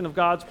manifestation of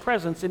God's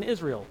presence in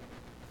Israel.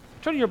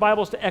 Turn your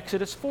Bibles to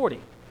Exodus 40.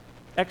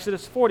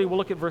 Exodus 40, we'll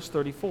look at verse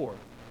 34.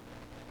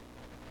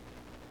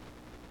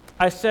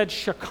 I said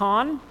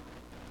Shekan,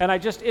 and I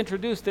just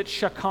introduced that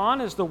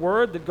Shekan is the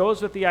word that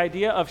goes with the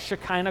idea of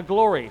Shekinah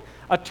glory,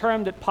 a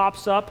term that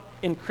pops up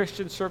in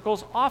Christian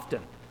circles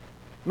often.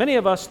 Many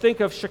of us think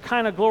of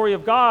Shekinah glory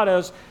of God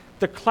as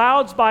the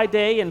clouds by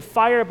day and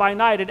fire by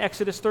night in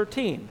Exodus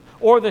 13,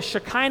 or the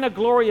Shekinah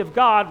glory of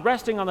God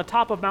resting on the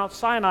top of Mount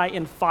Sinai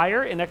in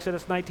fire in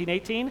Exodus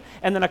 19:18,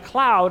 and then a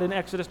cloud in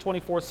Exodus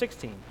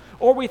 24:16.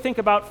 Or we think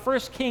about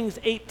 1 Kings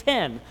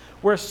 8:10,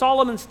 where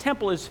Solomon's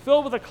temple is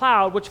filled with a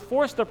cloud which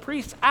forced the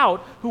priests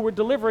out who were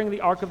delivering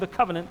the Ark of the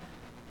Covenant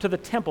to the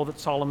temple that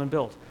Solomon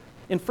built.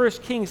 In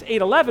 1 Kings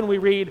 8:11 we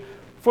read,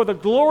 "For the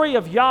glory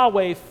of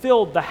Yahweh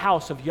filled the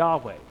house of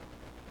Yahweh."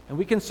 And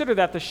we consider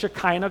that the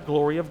Shekinah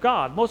glory of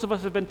God. Most of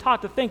us have been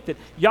taught to think that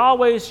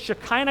Yahweh's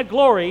Shekinah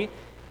glory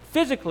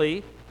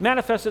physically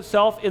manifests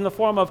itself in the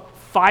form of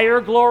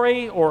fire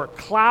glory or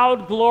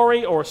cloud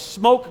glory or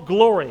smoke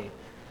glory.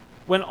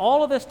 When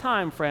all of this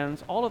time,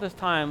 friends, all of this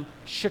time,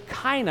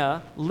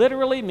 Shekinah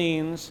literally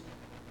means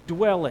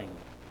dwelling.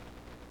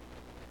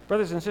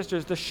 Brothers and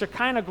sisters, the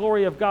Shekinah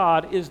glory of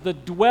God is the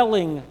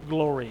dwelling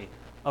glory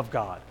of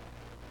God.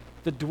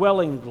 The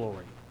dwelling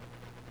glory.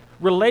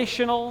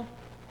 Relational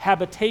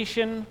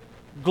habitation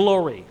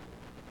glory.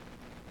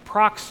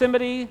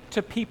 Proximity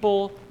to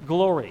people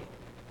glory.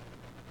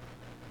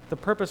 The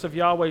purpose of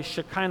Yahweh's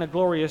Shekinah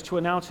glory is to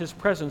announce his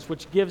presence,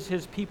 which gives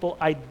his people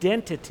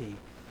identity.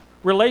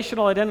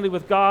 Relational identity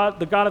with God,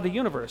 the God of the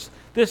universe.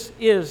 This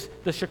is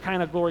the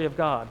Shekinah glory of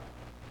God.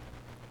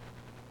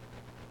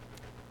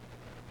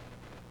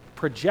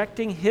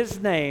 Projecting his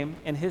name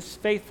and his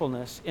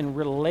faithfulness in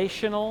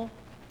relational,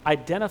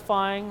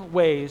 identifying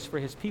ways for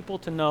his people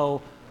to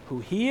know who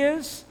he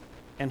is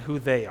and who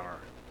they are.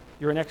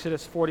 You're in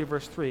Exodus 40,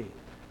 verse 3,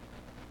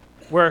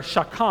 where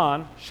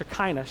Shekinah,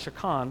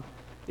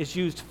 is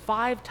used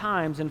 5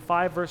 times in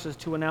 5 verses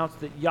to announce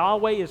that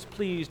Yahweh is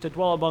pleased to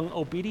dwell among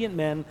obedient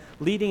men,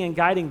 leading and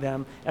guiding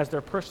them as their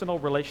personal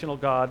relational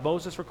God.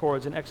 Moses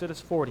records in Exodus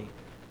 40,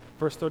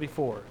 verse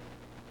 34.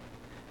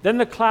 Then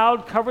the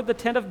cloud covered the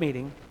tent of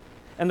meeting,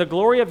 and the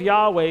glory of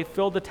Yahweh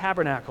filled the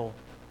tabernacle.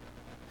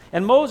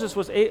 And Moses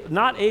was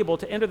not able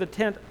to enter the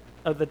tent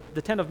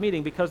of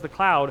meeting because the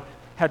cloud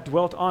had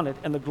dwelt on it,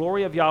 and the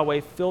glory of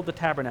Yahweh filled the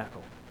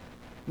tabernacle.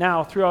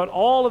 Now, throughout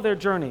all of their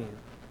journey,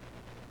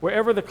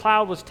 wherever the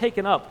cloud was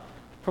taken up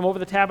from over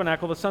the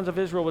tabernacle, the sons of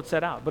Israel would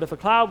set out. But if the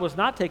cloud was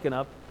not taken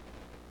up,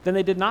 then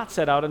they did not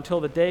set out until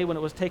the day when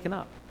it was taken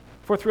up.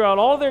 For throughout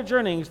all their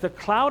journeys, the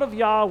cloud of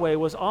Yahweh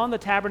was on the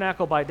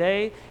tabernacle by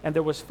day, and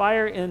there was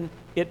fire in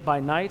it by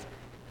night,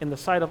 in the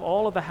sight of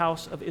all of the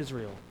house of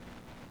Israel.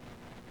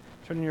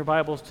 Turning your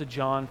Bibles to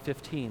John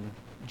 15.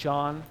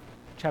 John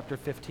chapter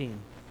 15.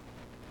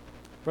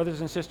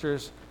 Brothers and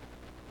sisters,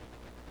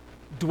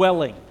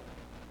 dwelling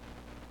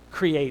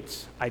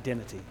creates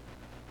identity.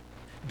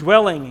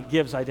 Dwelling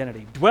gives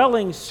identity.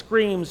 Dwelling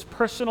screams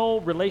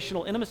personal,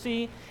 relational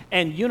intimacy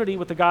and unity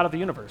with the God of the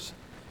universe.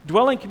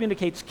 Dwelling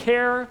communicates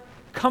care,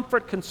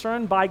 comfort,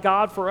 concern by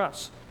God for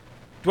us.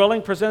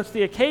 Dwelling presents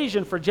the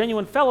occasion for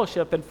genuine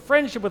fellowship and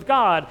friendship with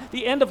God,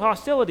 the end of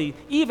hostility,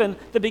 even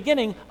the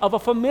beginning of a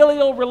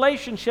familial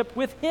relationship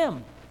with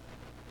him.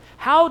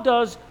 How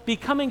does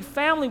becoming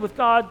family with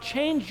God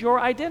change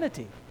your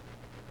identity?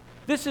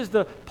 This is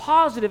the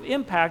positive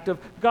impact of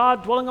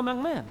God dwelling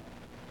among men,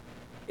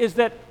 is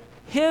that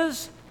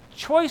his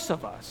choice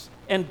of us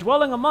and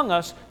dwelling among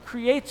us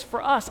creates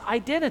for us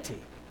identity.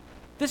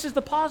 This is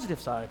the positive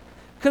side.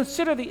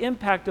 Consider the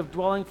impact of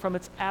dwelling from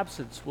its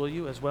absence, will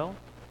you, as well?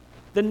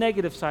 The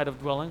negative side of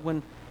dwelling,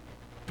 when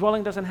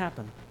dwelling doesn't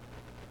happen.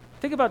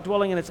 Think about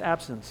dwelling in its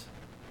absence.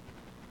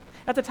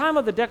 At the time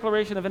of the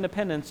Declaration of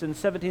Independence in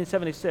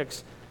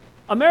 1776,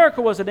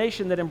 America was a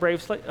nation that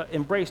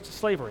embraced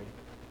slavery.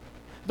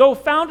 Though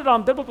founded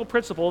on biblical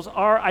principles,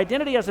 our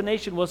identity as a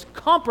nation was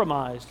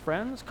compromised,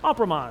 friends,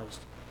 compromised,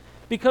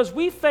 because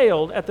we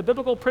failed at the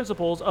biblical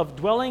principles of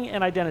dwelling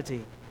and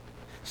identity.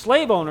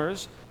 Slave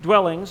owners'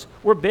 dwellings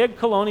were big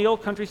colonial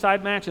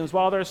countryside mansions,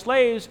 while their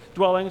slaves'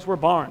 dwellings were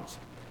barns.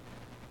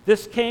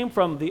 This came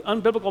from the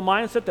unbiblical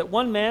mindset that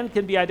one man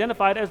can be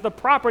identified as the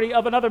property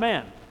of another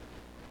man.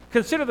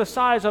 Consider the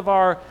size of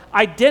our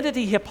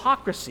identity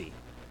hypocrisy,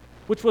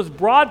 which was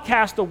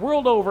broadcast the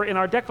world over in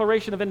our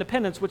Declaration of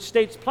Independence, which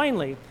states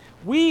plainly,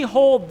 we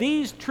hold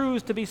these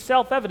truths to be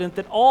self-evident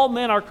that all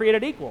men are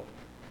created equal,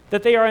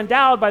 that they are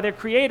endowed by their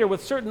Creator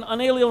with certain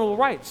unalienable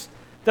rights,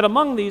 that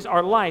among these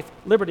are life,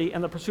 liberty,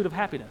 and the pursuit of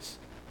happiness.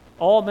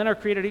 All men are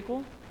created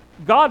equal?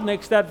 God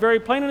makes that very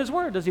plain in his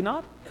word, does he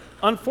not?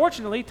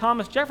 Unfortunately,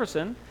 Thomas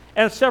Jefferson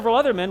and several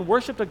other men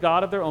worshiped a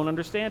God of their own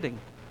understanding.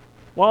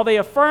 While they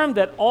affirmed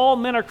that all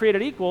men are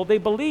created equal, they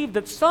believed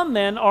that some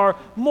men are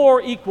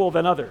more equal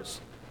than others.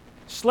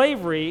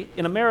 Slavery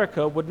in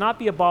America would not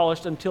be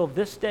abolished until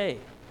this day,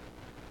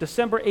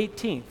 December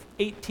 18th,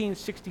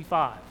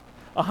 1865,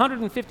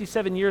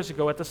 157 years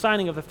ago, at the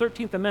signing of the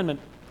 13th Amendment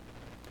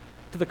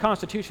to the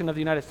Constitution of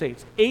the United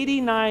States,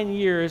 89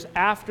 years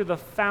after the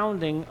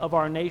founding of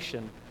our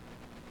nation,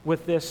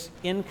 with this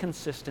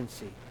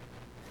inconsistency.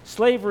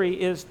 Slavery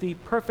is the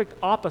perfect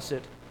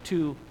opposite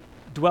to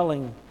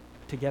dwelling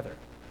together.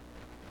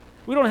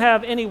 We don't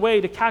have any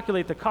way to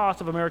calculate the cost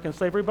of American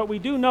slavery, but we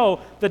do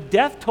know the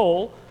death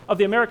toll of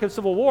the American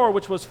Civil War,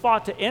 which was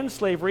fought to end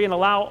slavery and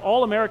allow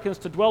all Americans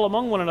to dwell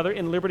among one another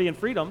in liberty and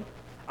freedom.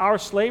 Our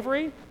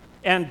slavery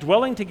and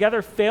dwelling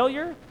together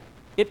failure,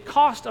 it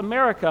cost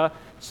America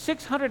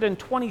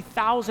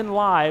 620,000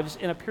 lives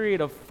in a period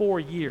of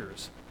 4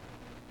 years.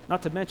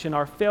 Not to mention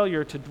our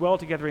failure to dwell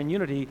together in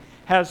unity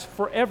has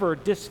forever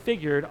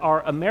disfigured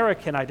our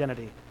American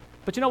identity.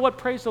 But you know what?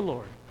 Praise the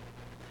Lord.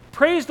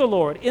 Praise the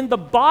Lord. In the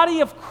body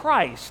of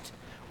Christ,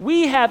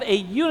 we have a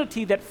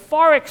unity that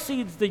far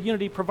exceeds the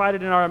unity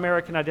provided in our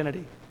American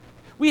identity.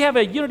 We have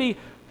a unity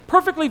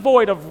perfectly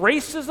void of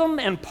racism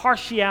and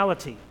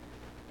partiality.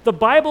 The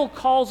Bible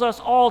calls us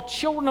all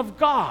children of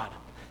God,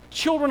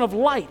 children of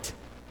light,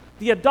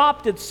 the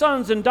adopted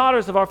sons and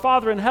daughters of our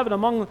Father in heaven,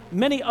 among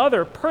many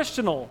other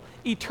personal,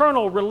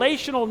 eternal,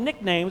 relational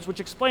nicknames which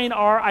explain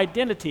our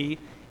identity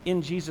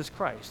in Jesus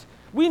Christ.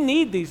 We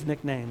need these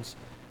nicknames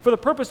for the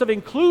purpose of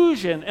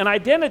inclusion and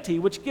identity,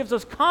 which gives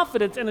us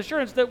confidence and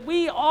assurance that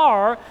we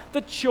are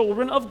the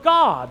children of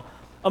God,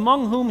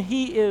 among whom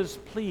he is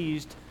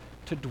pleased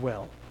to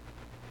dwell.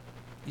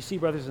 You see,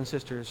 brothers and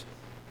sisters,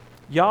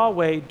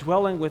 Yahweh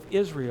dwelling with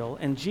Israel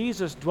and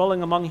Jesus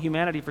dwelling among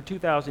humanity for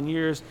 2,000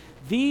 years,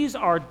 these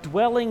are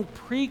dwelling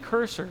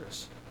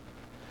precursors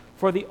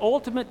for the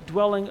ultimate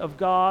dwelling of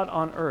God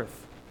on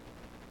earth.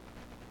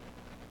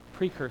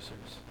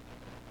 Precursors.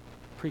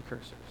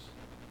 Precursors.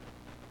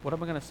 What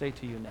am I going to say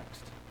to you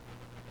next?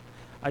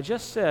 I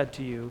just said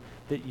to you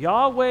that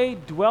Yahweh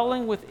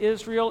dwelling with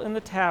Israel in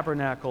the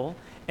tabernacle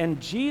and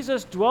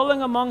Jesus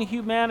dwelling among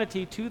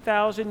humanity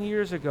 2,000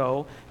 years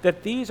ago,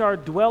 that these are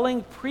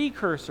dwelling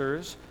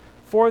precursors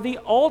for the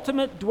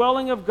ultimate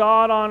dwelling of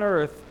God on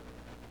earth,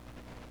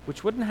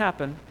 which wouldn't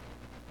happen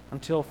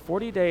until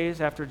 40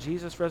 days after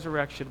Jesus'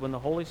 resurrection, when the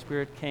Holy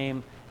Spirit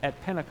came at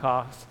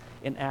Pentecost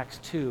in Acts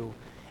 2,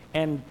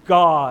 and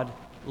God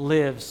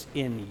lives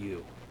in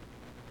you.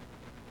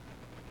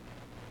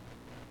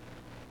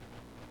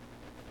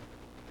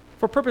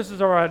 For purposes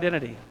of our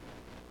identity,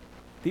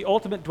 the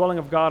ultimate dwelling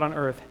of God on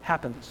earth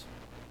happens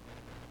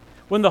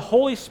when the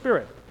Holy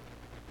Spirit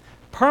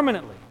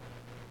permanently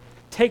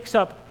takes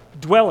up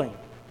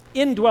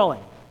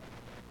indwelling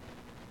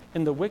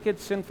in the wicked,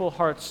 sinful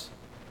hearts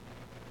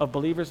of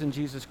believers in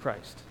Jesus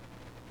Christ.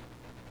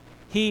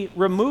 He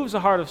removes the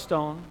heart of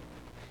stone,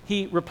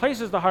 he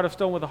replaces the heart of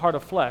stone with a heart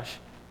of flesh,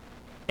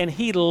 and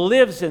he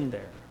lives in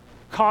there,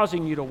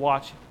 causing you to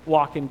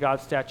walk in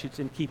God's statutes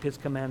and keep his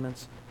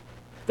commandments.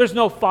 There's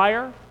no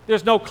fire,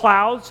 there's no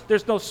clouds,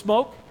 there's no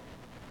smoke,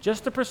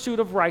 just the pursuit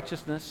of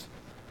righteousness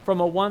from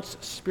a once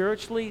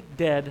spiritually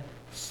dead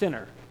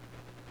sinner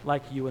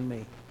like you and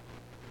me.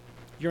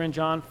 You're in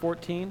John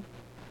 14.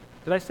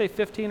 Did I say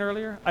 15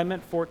 earlier? I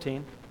meant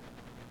 14.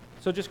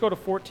 So just go to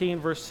 14,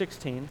 verse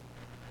 16.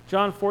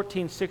 John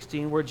 14,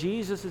 16, where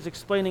Jesus is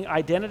explaining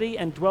identity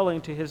and dwelling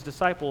to his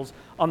disciples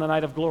on the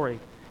night of glory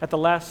at the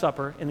Last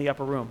Supper in the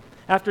upper room.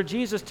 After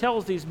Jesus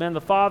tells these men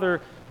the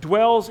Father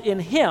dwells in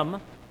him,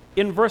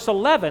 in verse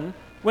 11,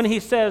 when he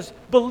says,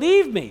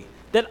 "Believe me,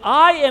 that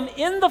I am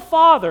in the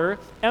Father,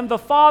 and the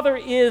Father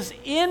is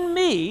in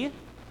me,"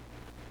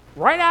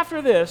 right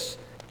after this,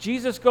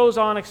 Jesus goes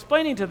on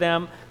explaining to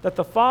them that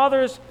the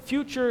Father's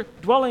future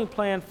dwelling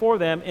plan for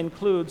them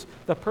includes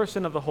the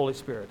person of the Holy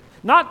Spirit.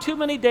 Not too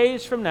many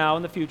days from now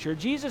in the future,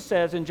 Jesus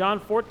says in John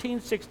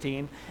 14,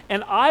 16,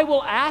 "And I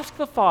will ask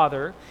the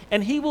Father,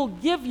 and he will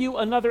give you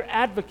another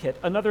advocate,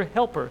 another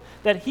helper,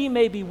 that he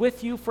may be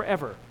with you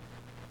forever.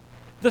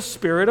 The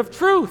Spirit of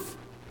truth,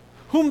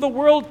 whom the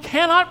world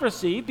cannot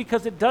receive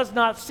because it does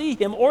not see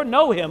him or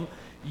know him.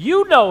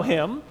 You know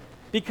him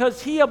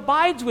because he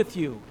abides with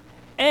you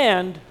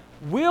and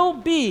will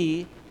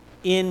be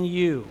in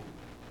you."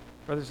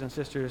 Brothers and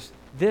sisters,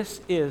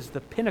 this is the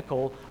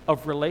pinnacle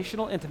of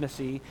relational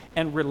intimacy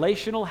and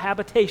relational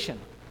habitation.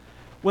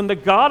 When the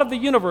God of the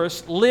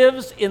universe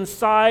lives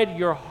inside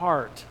your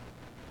heart.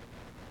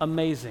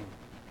 Amazing.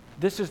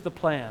 This is the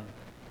plan.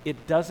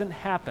 It doesn't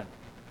happen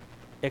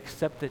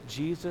except that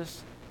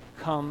Jesus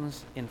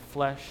comes in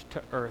flesh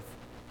to earth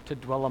to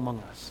dwell among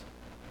us.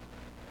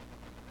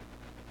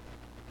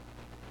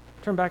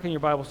 Turn back in your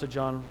Bibles to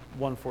John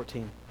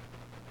 1:14.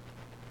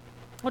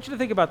 I want you to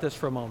think about this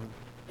for a moment.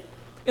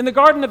 In the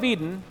Garden of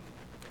Eden,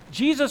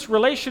 Jesus'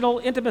 relational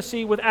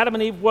intimacy with Adam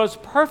and Eve was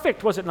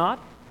perfect, was it not?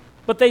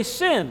 But they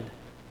sinned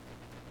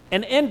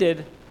and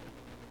ended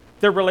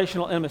their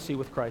relational intimacy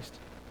with Christ.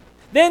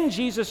 Then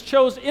Jesus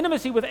chose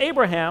intimacy with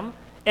Abraham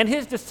and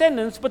his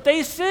descendants, but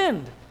they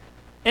sinned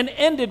and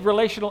ended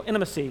relational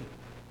intimacy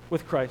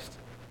with Christ.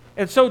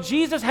 And so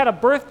Jesus had a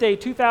birthday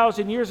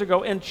 2,000 years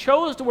ago and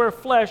chose to wear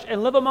flesh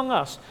and live among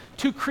us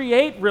to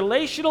create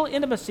relational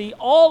intimacy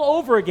all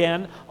over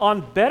again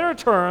on better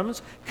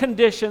terms,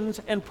 conditions,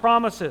 and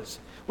promises,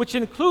 which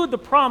include the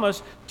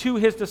promise to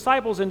his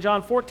disciples in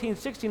John 14,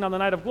 16 on the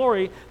night of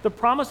glory, the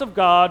promise of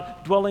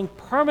God dwelling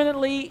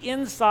permanently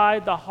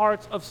inside the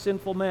hearts of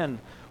sinful men.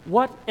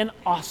 What an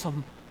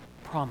awesome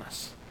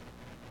promise.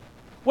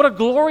 What a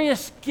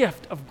glorious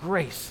gift of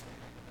grace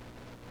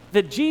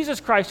that Jesus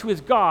Christ, who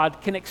is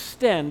God, can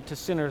extend to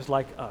sinners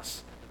like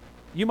us.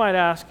 You might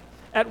ask,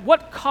 at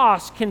what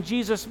cost can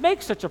Jesus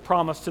make such a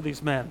promise to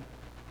these men?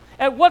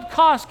 At what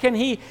cost can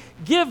he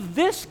give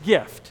this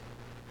gift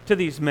to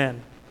these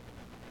men?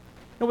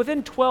 Now,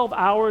 within 12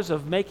 hours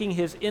of making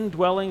his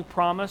indwelling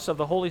promise of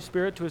the Holy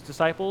Spirit to his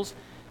disciples,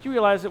 do you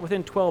realize that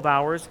within 12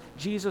 hours,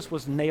 Jesus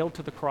was nailed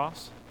to the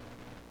cross?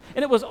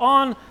 And it was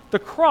on the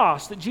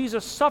cross that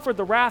Jesus suffered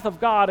the wrath of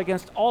God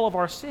against all of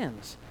our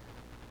sins.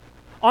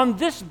 On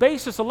this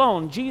basis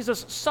alone,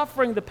 Jesus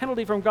suffering the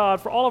penalty from God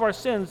for all of our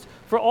sins,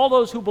 for all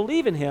those who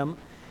believe in him,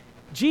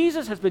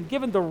 Jesus has been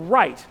given the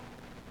right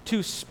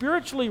to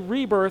spiritually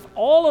rebirth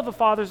all of the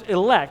Father's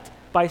elect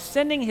by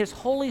sending his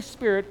Holy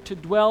Spirit to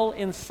dwell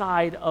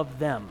inside of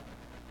them,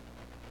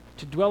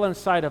 to dwell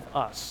inside of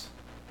us,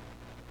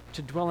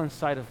 to dwell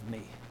inside of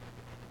me.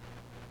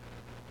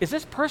 Is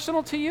this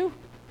personal to you?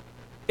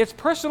 It's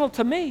personal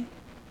to me.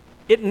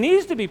 It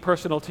needs to be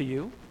personal to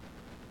you.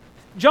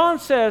 John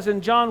says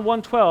in John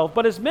 1:12,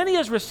 "But as many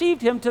as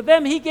received him, to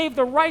them he gave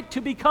the right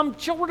to become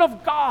children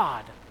of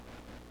God,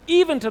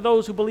 even to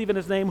those who believe in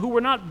his name, who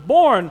were not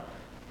born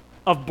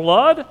of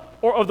blood,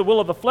 or of the will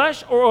of the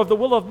flesh, or of the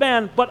will of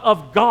man, but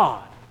of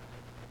God."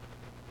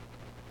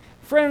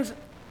 Friends,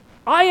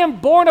 I am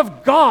born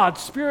of God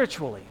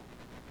spiritually.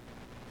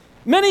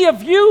 Many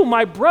of you,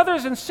 my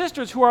brothers and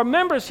sisters who are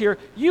members here,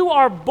 you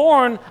are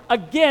born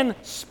again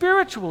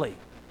spiritually.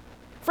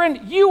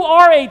 Friend, you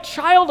are a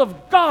child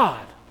of God.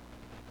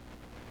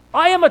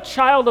 I am a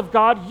child of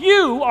God.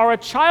 You are a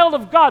child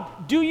of God.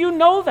 Do you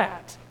know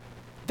that?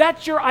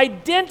 That's your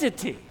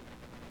identity.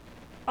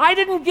 I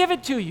didn't give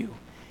it to you.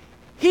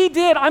 He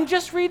did. I'm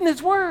just reading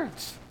his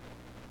words.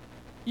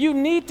 You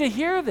need to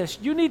hear this.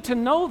 You need to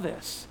know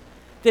this,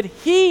 that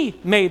he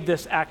made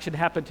this action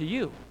happen to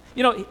you.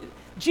 You know,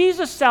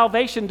 Jesus'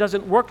 salvation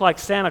doesn't work like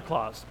Santa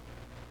Claus.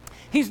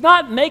 He's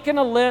not making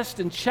a list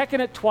and checking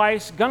it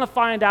twice, gonna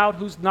find out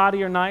who's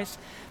naughty or nice.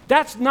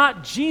 That's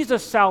not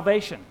Jesus'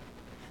 salvation.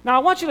 Now, I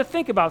want you to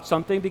think about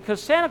something,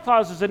 because Santa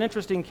Claus is an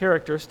interesting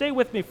character. Stay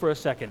with me for a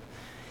second.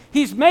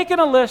 He's making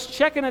a list,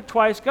 checking it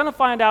twice, gonna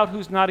find out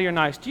who's naughty or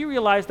nice. Do you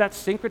realize that's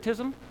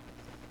syncretism?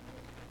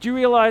 Do you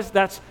realize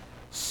that's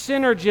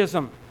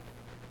synergism?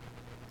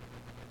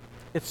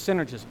 It's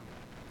synergism.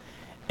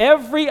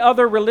 Every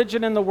other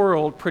religion in the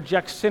world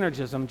projects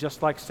synergism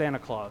just like Santa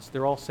Claus.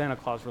 They're all Santa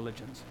Claus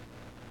religions.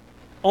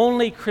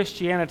 Only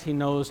Christianity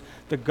knows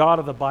the God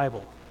of the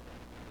Bible,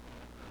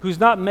 who's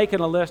not making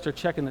a list or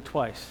checking it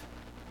twice.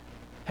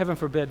 Heaven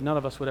forbid, none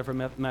of us would ever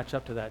match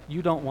up to that.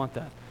 You don't want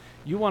that.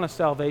 You want a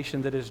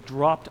salvation that is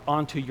dropped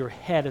onto your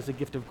head as a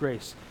gift of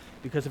grace.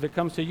 Because if it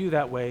comes to you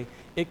that way,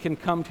 it can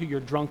come to your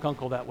drunk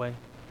uncle that way.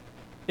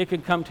 It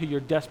can come to your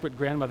desperate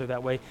grandmother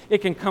that way. It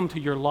can come to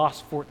your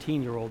lost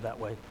 14-year-old that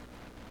way.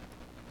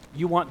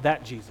 You want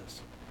that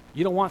Jesus.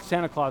 You don't want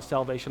Santa Claus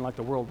salvation like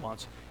the world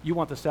wants. You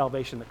want the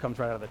salvation that comes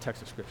right out of the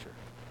text of Scripture.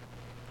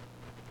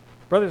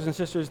 Brothers and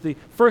sisters, the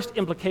first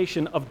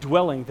implication of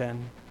dwelling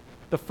then,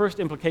 the first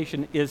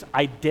implication is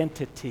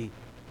identity.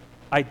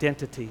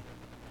 Identity.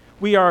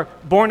 We are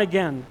born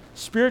again,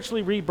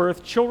 spiritually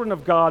rebirthed, children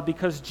of God,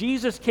 because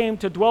Jesus came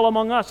to dwell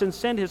among us and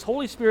send his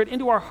Holy Spirit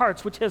into our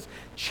hearts, which has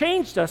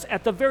changed us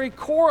at the very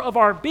core of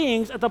our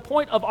beings, at the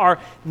point of our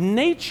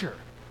nature.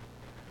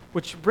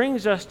 Which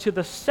brings us to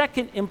the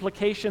second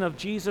implication of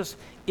Jesus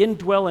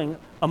indwelling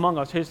among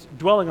us, his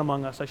dwelling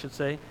among us, I should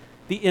say,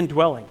 the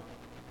indwelling.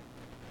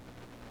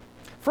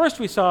 First,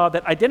 we saw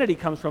that identity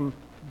comes from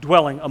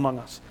dwelling among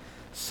us.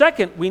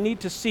 Second, we need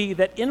to see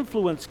that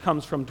influence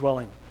comes from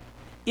dwelling.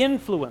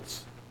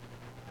 Influence.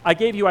 I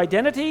gave you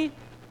identity.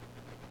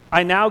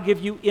 I now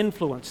give you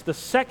influence. The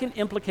second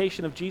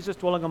implication of Jesus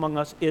dwelling among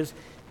us is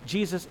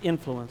Jesus'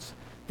 influence.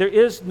 There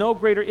is no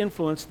greater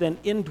influence than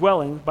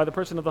indwelling by the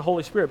person of the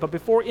Holy Spirit. But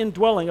before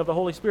indwelling of the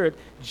Holy Spirit,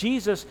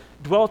 Jesus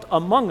dwelt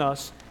among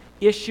us,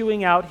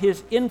 issuing out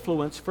his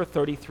influence for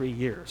 33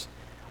 years.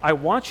 I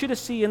want you to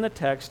see in the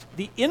text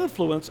the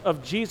influence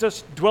of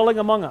Jesus dwelling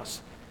among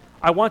us.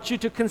 I want you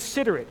to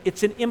consider it.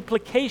 It's an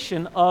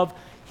implication of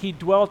he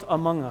dwelt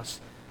among us.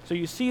 So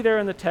you see there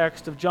in the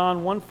text of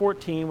John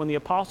 1:14 when the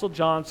Apostle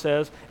John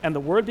says, "And the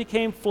Word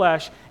became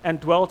flesh and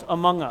dwelt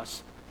among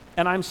us."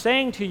 And I'm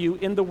saying to you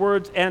in the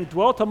words, "and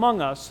dwelt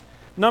among us,"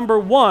 number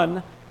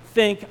one,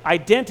 think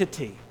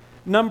identity.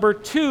 Number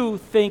two,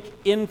 think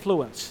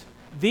influence.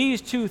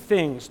 These two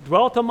things,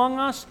 dwelt among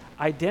us,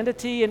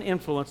 identity and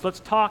influence. Let's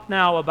talk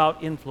now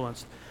about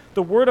influence.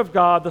 The Word of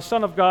God, the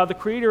Son of God, the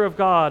Creator of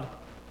God,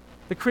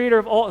 the creator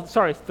of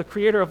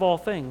all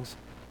things.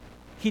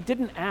 He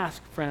didn't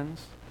ask,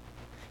 friends.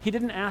 He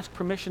didn't ask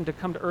permission to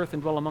come to earth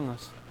and dwell among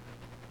us.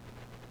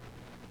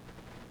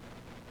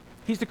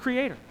 He's the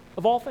creator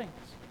of all things.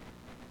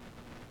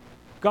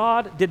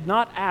 God did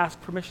not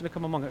ask permission to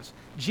come among us.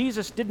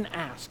 Jesus didn't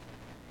ask.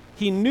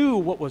 He knew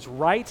what was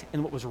right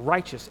and what was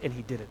righteous, and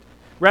he did it.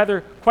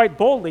 Rather, quite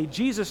boldly,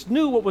 Jesus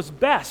knew what was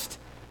best,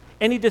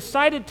 and he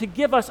decided to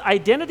give us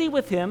identity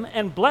with him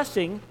and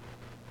blessing,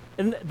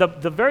 and the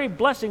very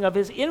blessing of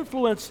his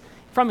influence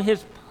from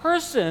his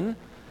person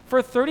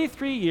for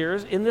 33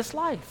 years in this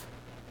life.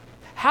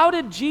 How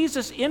did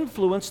Jesus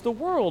influence the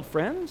world,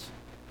 friends?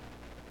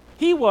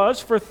 He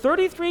was, for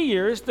 33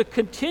 years, the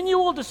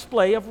continual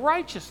display of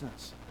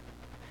righteousness.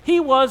 He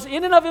was,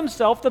 in and of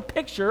himself, the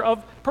picture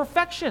of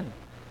perfection,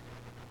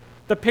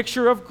 the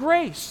picture of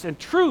grace and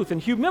truth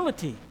and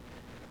humility.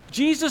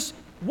 Jesus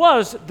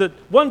was the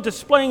one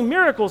displaying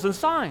miracles and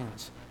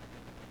signs.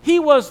 He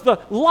was the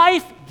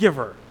life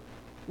giver,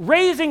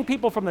 raising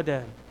people from the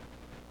dead.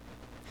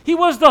 He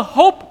was the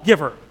hope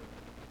giver,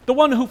 the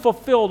one who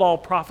fulfilled all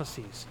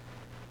prophecies.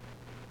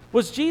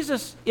 Was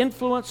Jesus'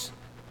 influence,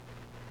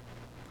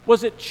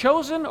 was it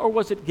chosen or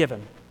was it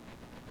given?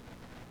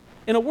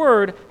 In a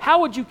word,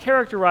 how would you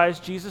characterize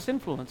Jesus'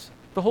 influence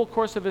the whole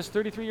course of his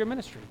 33-year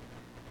ministry?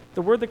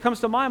 The word that comes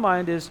to my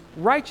mind is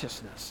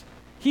righteousness.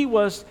 He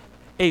was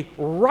a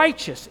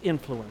righteous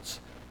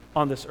influence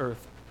on this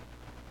earth.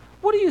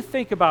 What do you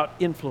think about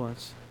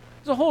influence?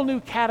 There's a whole new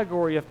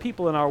category of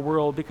people in our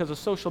world because of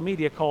social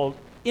media called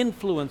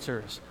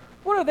influencers.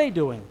 What are they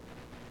doing?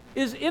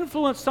 Is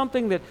influence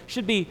something that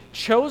should be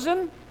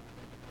chosen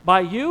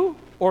by you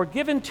or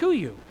given to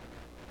you?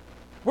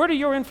 Where do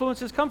your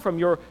influences come from?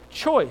 Your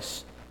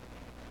choice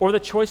or the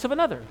choice of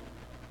another?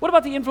 What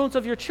about the influence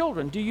of your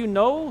children? Do you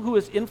know who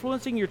is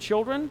influencing your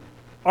children?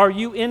 Are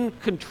you in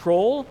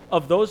control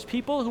of those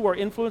people who are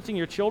influencing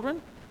your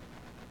children?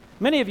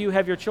 Many of you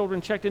have your children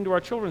checked into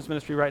our children's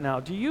ministry right now.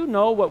 Do you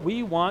know what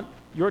we want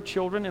your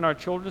children in our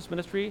children's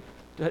ministry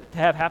to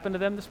have happen to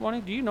them this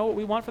morning? Do you know what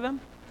we want for them?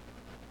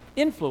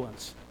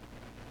 Influence.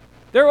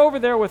 They're over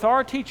there with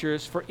our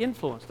teachers for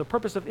influence, the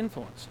purpose of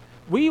influence.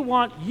 We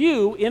want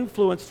you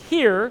influenced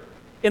here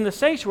in the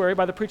sanctuary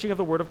by the preaching of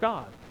the Word of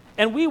God.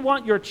 And we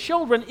want your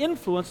children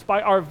influenced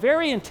by our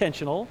very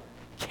intentional,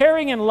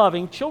 caring and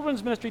loving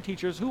children's ministry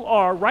teachers who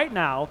are right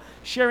now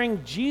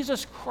sharing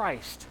Jesus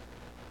Christ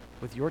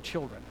with your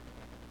children.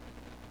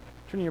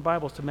 Turn your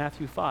Bibles to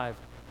Matthew 5.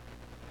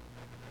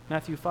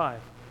 Matthew 5.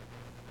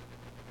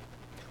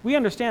 We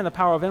understand the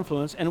power of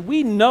influence, and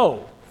we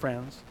know,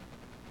 friends,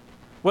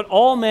 what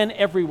all men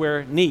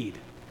everywhere need.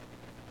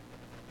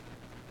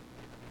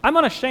 I'm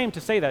unashamed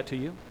to say that to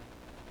you.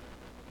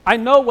 I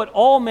know what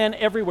all men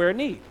everywhere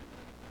need.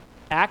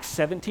 Acts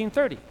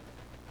 17:30.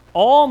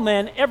 All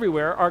men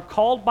everywhere are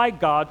called by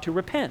God to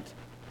repent.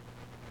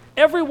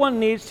 Everyone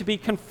needs to be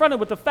confronted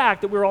with the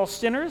fact that we're all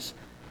sinners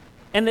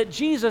and that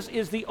Jesus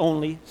is the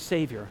only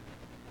Savior.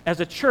 As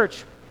a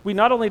church, we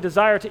not only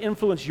desire to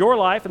influence your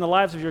life and the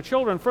lives of your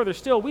children, further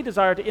still, we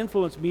desire to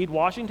influence Meade,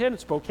 Washington,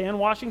 Spokane,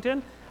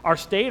 Washington, our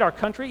state, our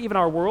country, even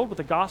our world with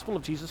the gospel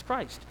of Jesus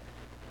Christ.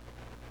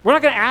 We're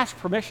not going to ask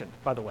permission,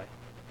 by the way.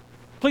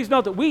 Please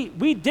note that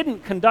we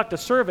didn't conduct a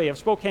survey of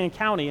Spokane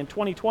County in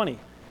 2020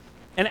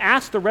 and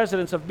ask the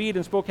residents of Meade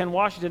and Spokane,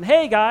 Washington,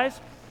 hey guys,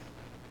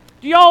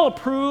 do y'all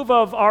approve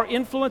of our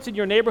influence in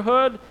your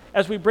neighborhood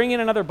as we bring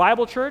in another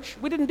Bible church?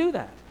 We didn't do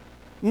that.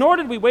 Nor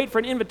did we wait for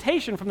an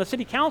invitation from the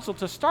city council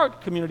to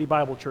start Community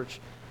Bible Church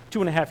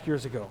 2.5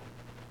 years ago.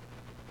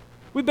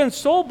 We've been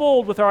so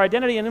bold with our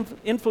identity and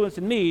influence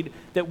in Meade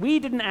that we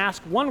didn't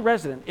ask one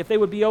resident if they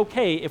would be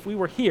okay if we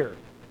were here,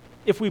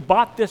 if we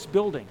bought this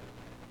building,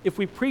 if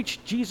we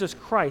preached Jesus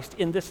Christ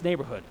in this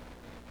neighborhood,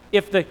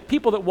 if the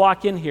people that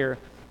walk in here,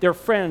 their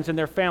friends and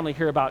their family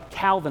hear about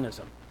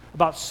Calvinism,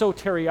 about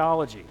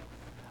soteriology,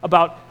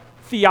 about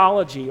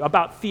theology,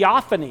 about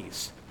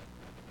theophanies.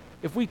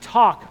 If we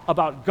talk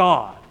about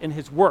God and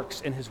His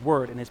works and His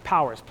word and His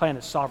power, His plan,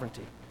 His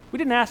sovereignty. We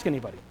didn't ask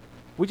anybody.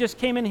 We just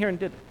came in here and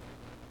did it.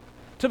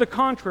 To the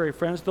contrary,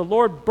 friends, the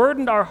Lord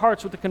burdened our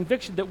hearts with the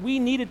conviction that we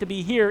needed to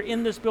be here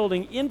in this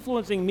building,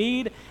 influencing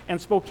Meade and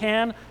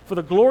Spokane for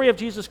the glory of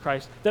Jesus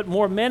Christ, that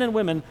more men and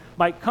women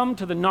might come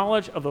to the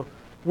knowledge of the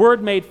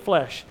Word made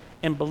flesh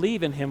and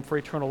believe in Him for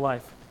eternal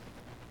life.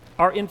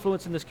 Our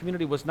influence in this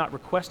community was not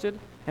requested,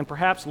 and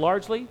perhaps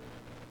largely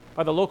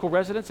by the local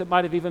residents. It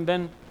might have even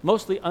been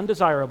mostly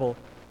undesirable,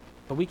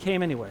 but we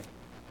came anyway.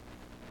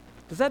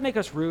 Does that make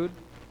us rude?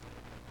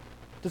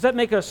 Does that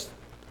make us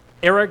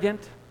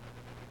arrogant,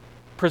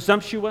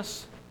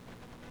 presumptuous?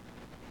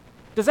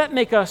 Does that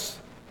make us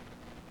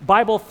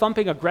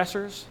Bible-thumping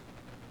aggressors?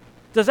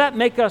 Does that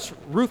make us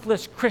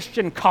ruthless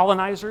Christian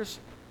colonizers?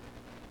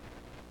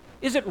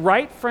 Is it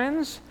right,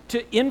 friends,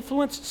 to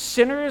influence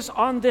sinners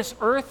on this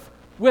earth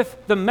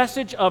with the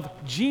message of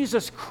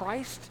Jesus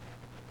Christ?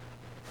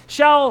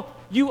 Shall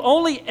you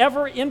only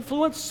ever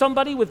influence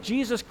somebody with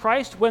Jesus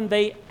Christ when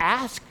they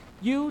ask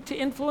you to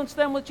influence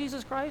them with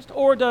Jesus Christ?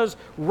 Or does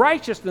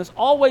righteousness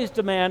always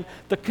demand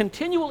the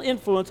continual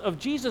influence of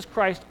Jesus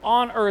Christ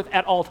on earth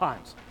at all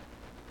times?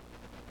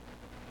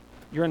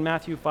 You're in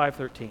Matthew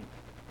 5:13,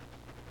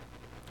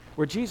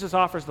 where Jesus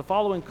offers the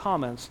following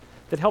comments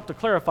that help to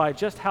clarify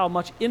just how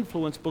much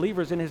influence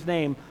believers in His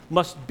name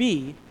must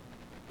be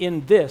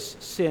in this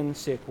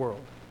sin-sick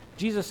world.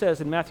 Jesus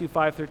says in Matthew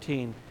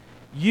 5:13,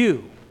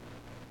 you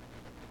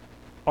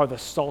are the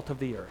salt of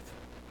the earth.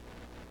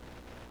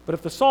 But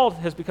if the salt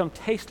has become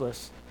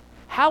tasteless,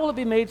 how will it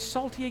be made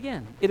salty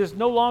again? It is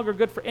no longer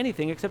good for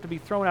anything except to be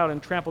thrown out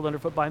and trampled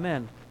underfoot by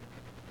men.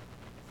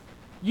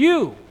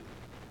 You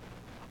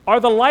are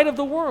the light of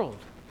the world.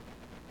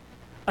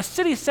 A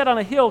city set on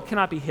a hill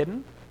cannot be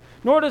hidden,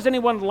 nor does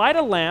anyone light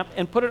a lamp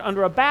and put it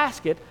under a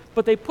basket,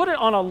 but they put it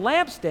on a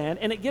lampstand,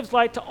 and it gives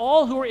light to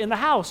all who are in the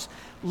house.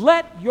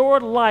 Let your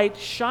light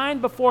shine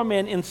before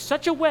men in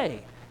such a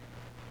way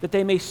that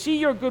they may see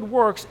your good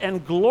works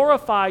and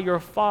glorify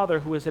your Father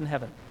who is in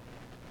heaven.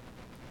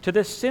 To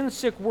this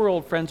sin-sick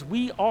world, friends,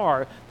 we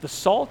are the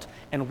salt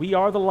and we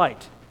are the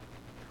light.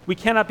 We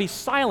cannot be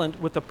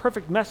silent with the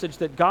perfect message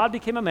that God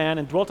became a man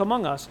and dwelt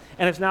among us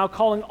and is now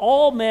calling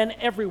all men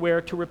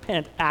everywhere to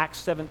repent, Acts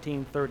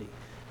 17:30.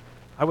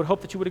 I would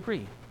hope that you would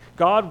agree.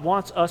 God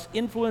wants us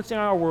influencing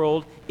our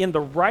world in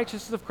the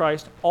righteousness of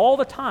Christ all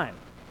the time,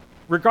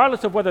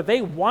 regardless of whether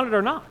they want it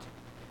or not,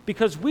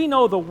 because we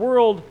know the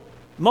world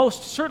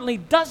most certainly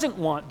doesn't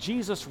want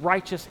Jesus'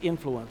 righteous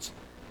influence,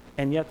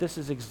 and yet this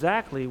is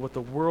exactly what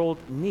the world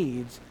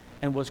needs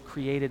and was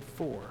created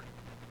for.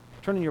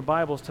 Turn in your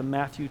Bibles to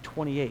Matthew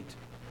 28.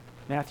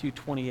 Matthew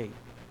 28.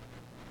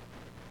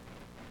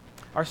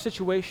 our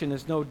situation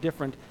is no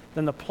different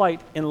than the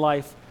plight in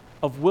life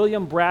of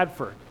William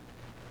Bradford,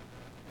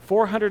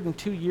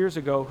 402 years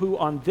ago, who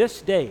on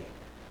this day,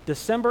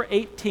 December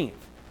 18th,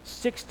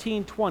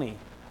 1620,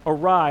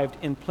 arrived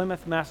in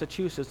Plymouth,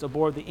 Massachusetts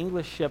aboard the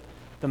English ship,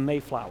 the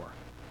Mayflower.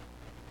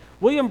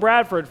 William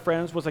Bradford,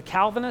 friends, was a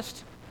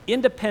Calvinist,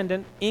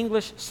 independent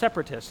English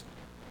separatist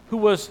who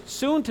was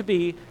soon to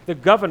be the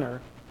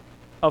governor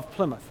of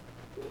Plymouth.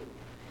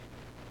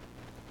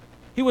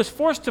 He was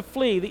forced to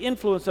flee the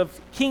influence of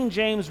King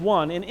James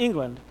I in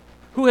England,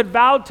 who had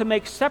vowed to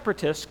make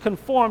separatists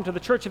conform to the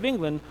Church of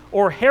England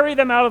or harry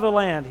them out of the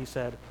land, he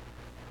said.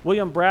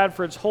 William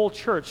Bradford's whole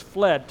church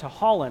fled to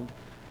Holland,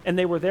 and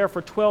they were there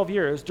for 12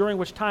 years, during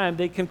which time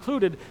they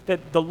concluded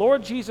that the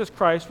Lord Jesus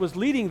Christ was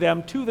leading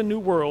them to the New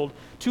World,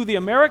 to the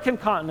American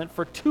continent,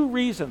 for two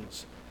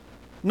reasons.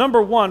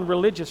 Number one,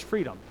 religious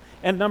freedom,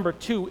 and number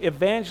two,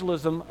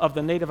 evangelism of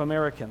the Native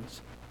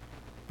Americans.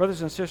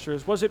 Brothers and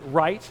sisters, was it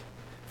right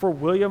for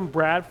William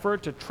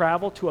Bradford to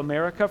travel to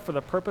America for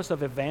the purpose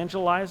of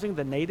evangelizing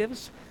the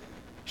natives?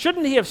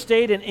 Shouldn't he have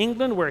stayed in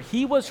England where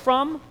he was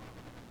from?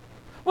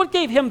 What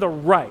gave him the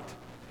right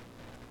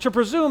to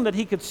presume that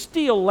he could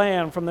steal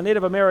land from the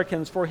Native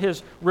Americans for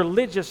his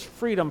religious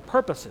freedom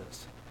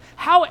purposes?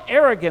 How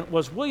arrogant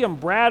was William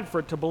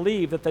Bradford to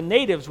believe that the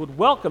natives would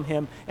welcome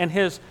him and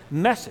his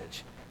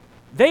message?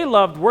 They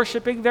loved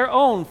worshiping their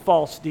own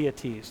false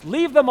deities.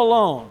 Leave them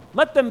alone.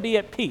 Let them be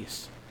at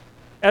peace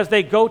as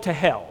they go to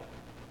hell.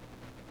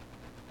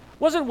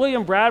 Wasn't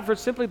William Bradford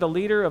simply the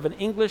leader of an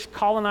English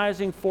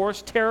colonizing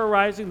force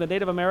terrorizing the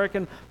Native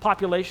American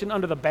population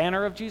under the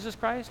banner of Jesus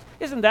Christ?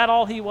 Isn't that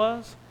all he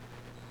was?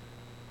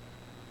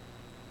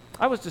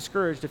 I was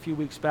discouraged a few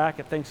weeks back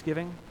at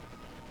Thanksgiving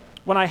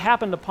when I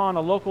happened upon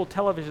a local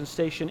television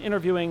station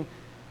interviewing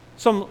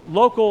some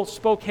local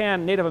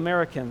Spokane Native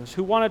Americans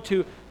who wanted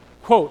to,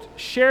 quote,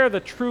 share the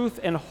truth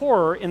and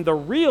horror in the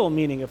real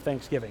meaning of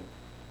Thanksgiving.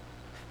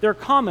 Their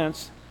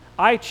comments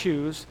I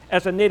choose,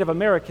 as a Native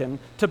American,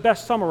 to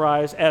best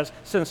summarize as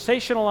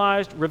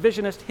sensationalized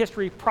revisionist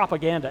history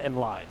propaganda and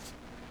lies.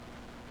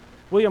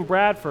 William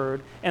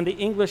Bradford and the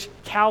English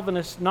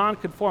Calvinist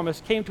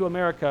nonconformists came to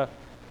America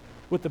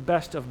with the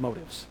best of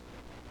motives,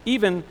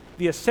 even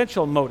the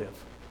essential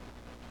motive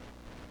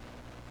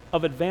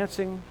of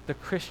advancing the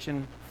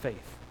Christian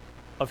faith,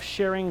 of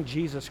sharing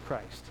Jesus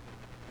Christ.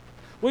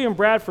 William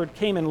Bradford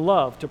came in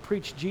love to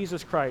preach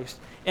Jesus Christ,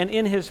 and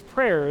in his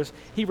prayers,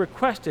 he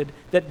requested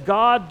that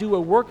God do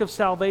a work of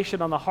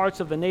salvation on the hearts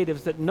of the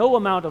natives that no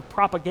amount of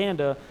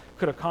propaganda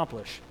could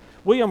accomplish.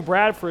 William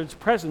Bradford's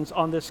presence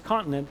on this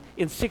continent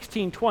in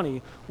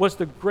 1620 was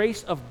the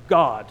grace of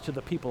God to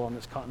the people on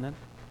this continent.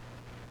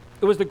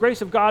 It was the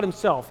grace of God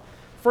himself,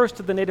 first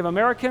to the Native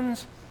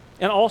Americans,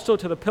 and also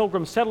to the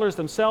pilgrim settlers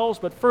themselves,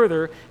 but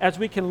further, as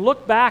we can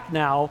look back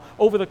now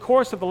over the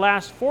course of the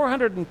last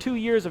 402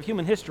 years of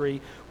human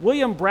history,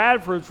 William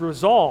Bradford's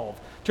resolve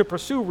to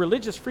pursue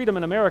religious freedom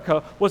in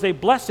America was a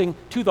blessing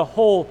to the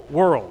whole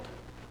world.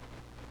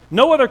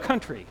 No other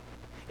country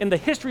in the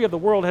history of the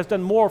world has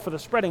done more for the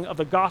spreading of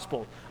the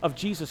gospel of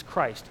Jesus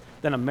Christ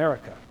than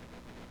America.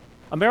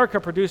 America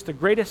produced the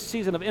greatest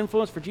season of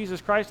influence for Jesus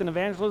Christ and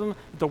evangelism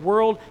that the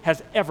world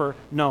has ever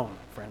known,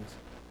 friends.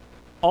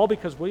 All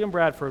because William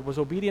Bradford was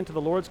obedient to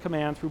the Lord's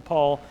command through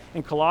Paul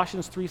in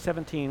Colossians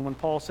 3:17, when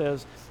Paul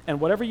says, "And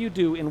whatever you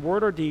do in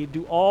word or deed,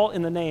 do all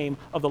in the name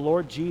of the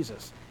Lord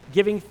Jesus,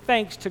 giving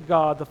thanks to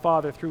God the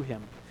Father through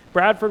him."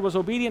 Bradford was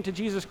obedient to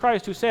Jesus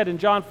Christ, who said in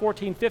John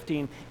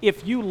 14:15,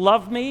 "If you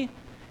love me,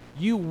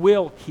 you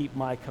will keep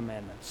my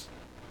commandments."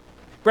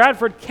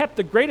 Bradford kept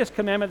the greatest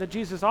commandment that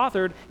Jesus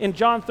authored in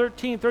John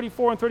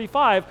 13:34 and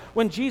 35,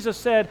 when Jesus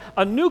said,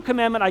 "A new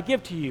commandment I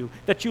give to you,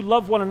 that you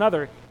love one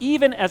another,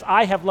 even as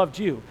I have loved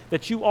you,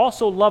 that you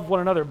also love one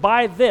another.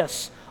 By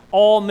this,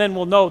 all men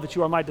will know that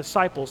you are my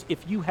disciples,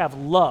 if you have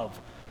love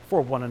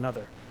for one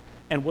another."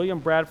 And William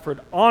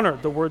Bradford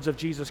honored the words of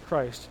Jesus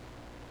Christ,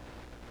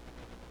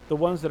 the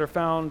ones that are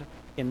found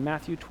in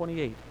Matthew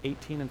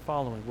 28:18 and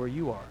following, where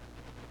you are,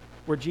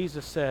 where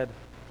Jesus said,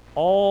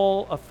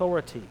 "All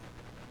authority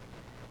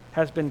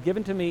has been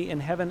given to me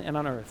in heaven and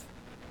on earth.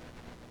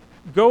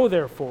 Go,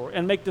 therefore,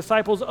 and make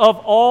disciples of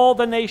all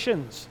the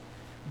nations,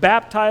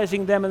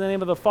 baptizing them in the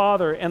name of the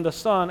Father and the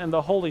Son and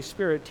the Holy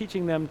Spirit,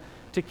 teaching them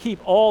to keep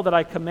all that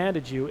I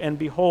commanded you. And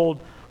behold,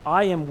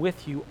 I am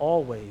with you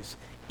always,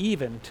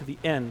 even to the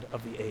end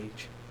of the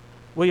age."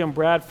 William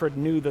Bradford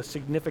knew the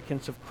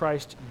significance of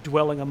Christ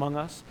dwelling among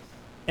us,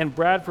 and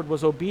Bradford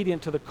was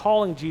obedient to the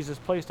calling Jesus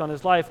placed on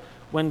his life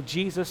when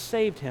Jesus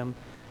saved him.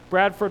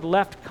 Bradford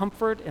left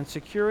comfort and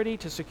security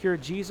to secure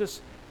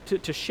Jesus,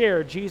 to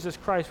share Jesus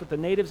Christ with the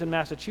natives in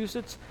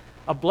Massachusetts,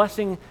 a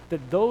blessing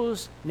that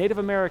those Native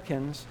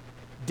Americans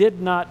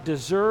did not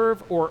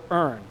deserve or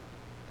earn,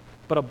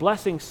 but a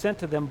blessing sent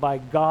to them by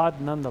God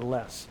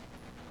nonetheless.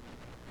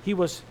 He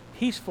was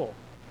peaceful,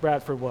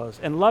 Bradford was,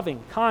 and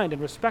loving, kind,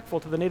 and respectful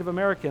to the Native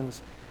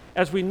Americans.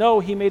 As we know,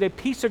 he made a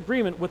peace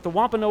agreement with the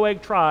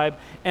Wampanoag tribe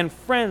and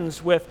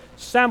friends with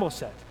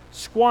Samoset,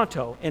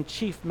 Squanto, and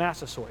Chief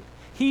Massasoit.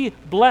 He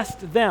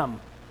blessed them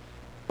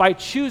by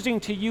choosing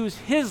to use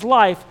his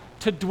life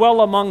to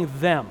dwell among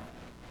them.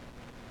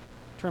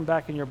 Turn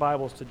back in your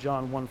Bibles to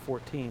John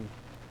 1:14.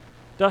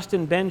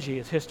 Dustin Benji,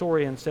 as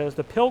historian, says,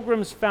 the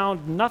Pilgrims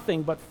found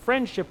nothing but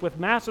friendship with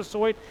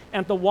Massasoit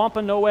and the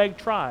Wampanoag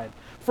tribe.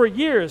 For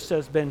years,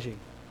 says Benji,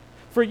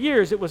 for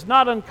years it was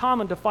not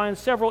uncommon to find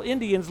several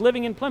Indians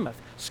living in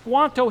Plymouth.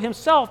 Squanto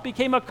himself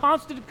became a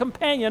constant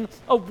companion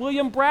of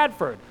William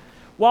Bradford.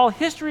 While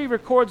history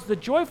records the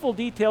joyful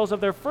details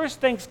of their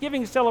first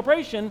Thanksgiving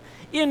celebration,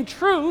 in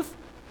truth,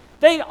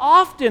 they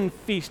often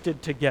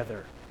feasted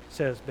together,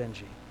 says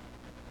Benji.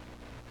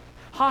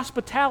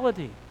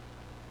 Hospitality,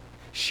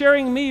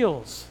 sharing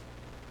meals.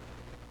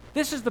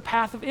 This is the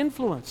path of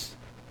influence,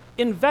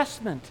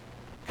 investment,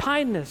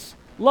 kindness,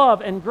 love,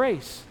 and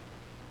grace.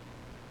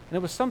 And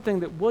it was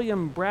something that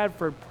William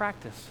Bradford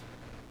practiced.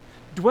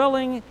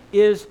 Dwelling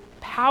is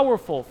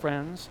powerful,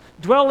 friends.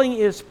 Dwelling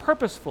is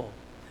purposeful.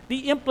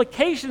 The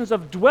implications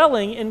of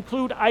dwelling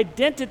include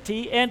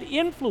identity and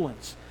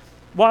influence.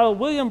 While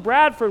William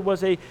Bradford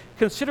was a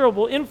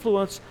considerable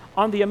influence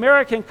on the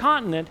American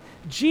continent,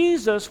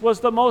 Jesus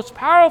was the most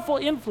powerful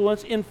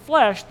influence in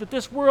flesh that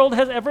this world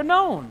has ever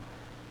known.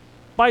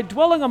 By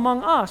dwelling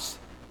among us,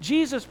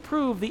 Jesus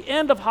proved the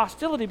end of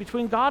hostility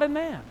between God and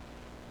man.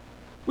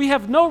 We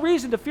have no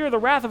reason to fear the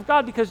wrath of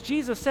God because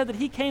Jesus said that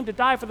he came to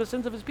die for the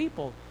sins of his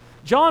people.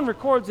 John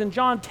records in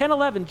John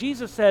 10:11,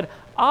 Jesus said,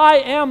 I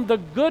am the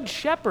good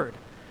shepherd.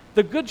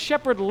 The good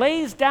shepherd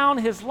lays down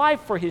his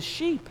life for his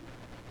sheep.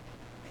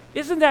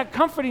 Isn't that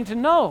comforting to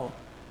know?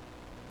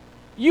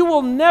 You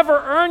will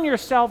never earn your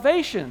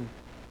salvation.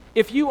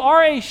 If you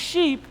are a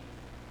sheep,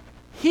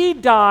 he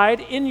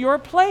died in your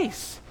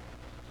place.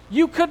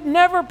 You could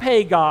never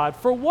pay God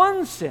for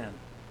one sin.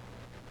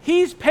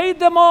 He's paid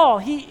them all.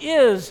 He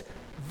is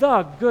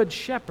the good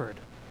shepherd.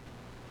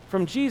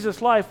 From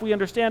Jesus' life, we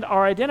understand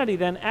our identity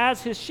then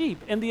as his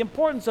sheep and the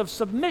importance of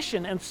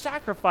submission and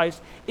sacrifice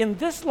in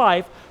this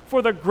life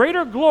for the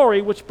greater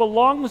glory which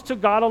belongs to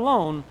God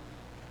alone,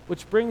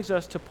 which brings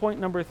us to point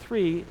number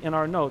 3 in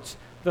our notes,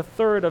 the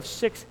third of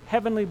 6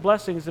 heavenly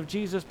blessings of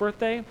Jesus'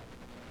 birthday.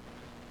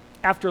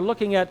 After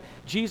looking at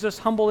Jesus'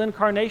 humble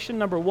incarnation,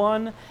 number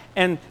 1,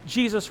 and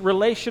Jesus'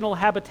 relational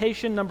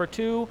habitation, number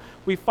 2,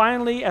 we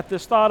finally, at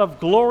this thought of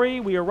glory,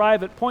 we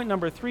arrive at point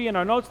number 3 in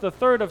our notes, the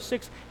third of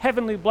 6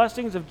 heavenly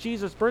blessings of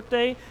Jesus'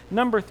 birthday.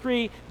 Number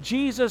 3,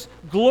 Jesus'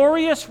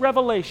 glorious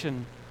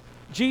revelation.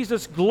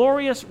 Jesus'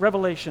 glorious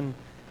revelation.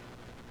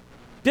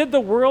 Did the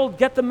world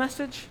get the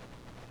message?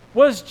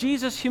 Was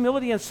Jesus'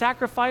 humility and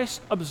sacrifice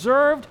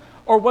observed,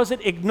 or was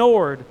it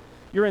ignored?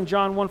 You're in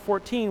John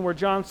 1:14 where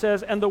John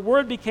says, and the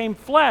Word became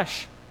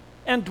flesh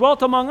and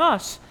dwelt among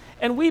us,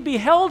 and we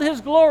beheld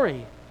his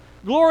glory,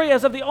 glory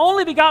as of the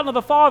only begotten of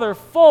the Father,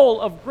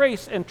 full of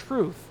grace and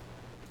truth.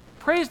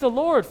 Praise the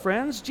Lord,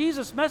 friends.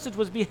 Jesus' message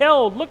was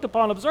beheld, looked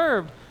upon,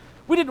 observed.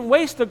 We didn't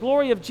waste the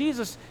glory of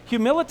Jesus'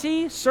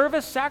 humility,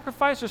 service,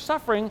 sacrifice, or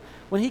suffering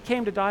when he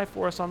came to die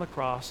for us on the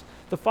cross.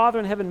 The Father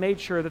in heaven made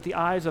sure that the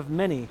eyes of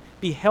many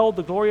beheld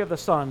the glory of the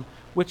Son,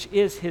 which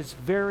is his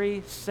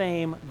very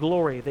same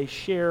glory. They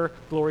share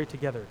glory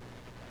together.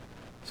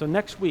 So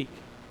next week,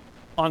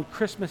 on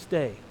Christmas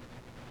Day,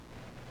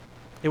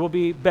 it will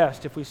be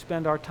best if we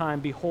spend our time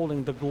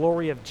beholding the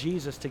glory of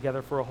Jesus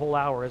together for a whole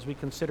hour as we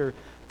consider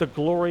the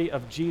glory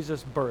of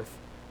Jesus' birth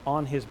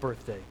on his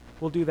birthday.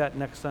 We'll do that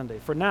next Sunday.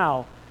 For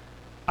now,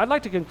 I'd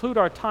like to conclude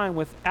our time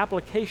with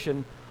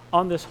application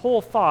on this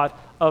whole thought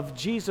of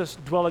Jesus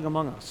dwelling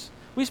among us.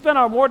 We spent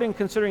our morning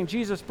considering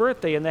Jesus'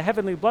 birthday and the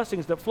heavenly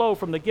blessings that flow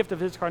from the gift of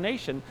his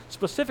incarnation.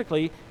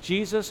 Specifically,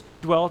 Jesus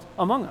dwelt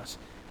among us.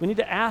 We need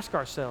to ask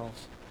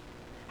ourselves,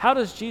 how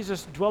does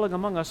Jesus dwelling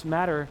among us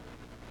matter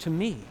to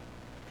me?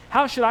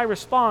 How should I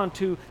respond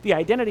to the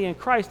identity in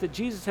Christ that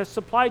Jesus has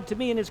supplied to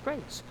me in his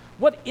grace?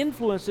 What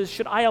influences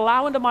should I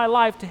allow into my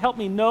life to help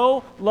me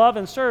know, love,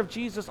 and serve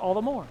Jesus all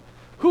the more?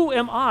 Who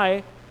am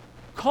I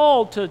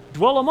called to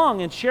dwell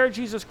among and share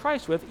Jesus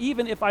Christ with,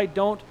 even if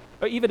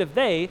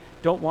they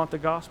don't want the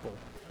gospel?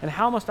 And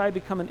how must I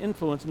become an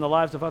influence in the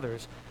lives of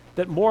others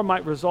that more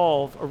might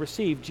resolve or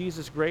receive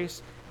Jesus'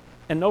 grace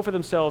and know for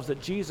themselves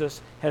that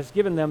Jesus has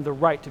given them the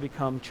right to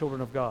become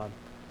children of God?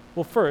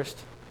 Well,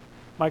 first,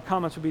 my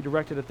comments would be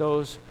directed at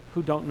those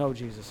who don't know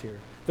Jesus here.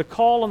 The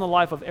call on the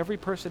life of every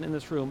person in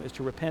this room is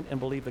to repent and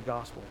believe the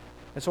gospel.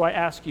 And so I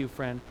ask you,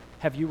 friend,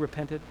 have you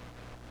repented?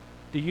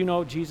 Do you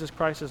know Jesus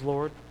Christ as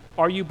Lord?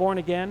 Are you born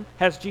again?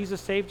 Has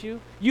Jesus saved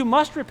you? You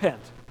must repent.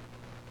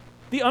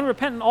 The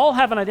unrepentant all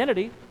have an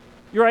identity.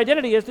 Your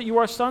identity is that you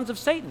are sons of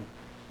Satan.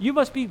 You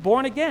must be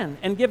born again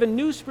and given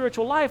new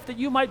spiritual life that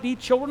you might be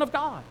children of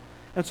God.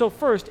 And so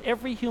first,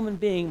 every human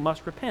being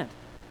must repent.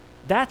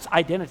 That's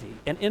identity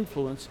and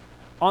influence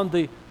on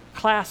the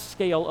class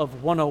scale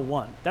of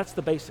 101. That's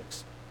the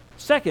basics.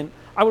 Second,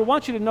 I would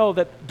want you to know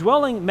that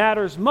dwelling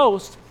matters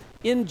most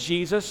in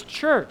Jesus'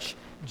 church.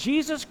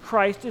 Jesus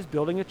Christ is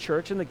building a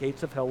church and the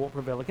gates of hell will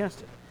prevail against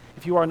it.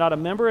 If you are not a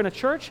member in a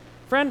church,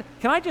 friend,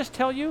 can I just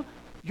tell you,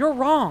 you're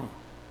wrong.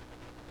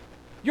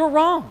 You're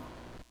wrong.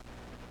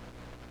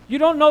 You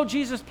don't know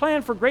Jesus'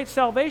 plan for great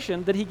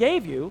salvation that he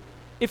gave you.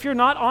 if you're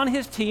not on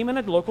his team in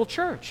a local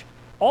church.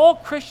 All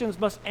Christians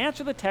must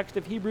answer the text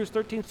of Hebrews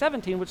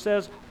 13:17, which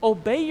says,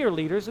 "Obey your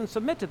leaders and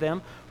submit to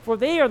them, for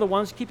they are the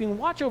ones keeping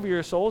watch over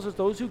your souls as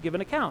those who give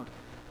an account,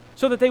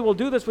 so that they will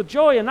do this with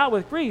joy and not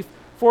with grief,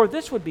 for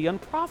this would be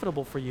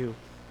unprofitable for you."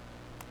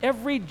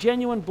 Every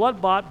genuine,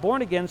 blood-bought,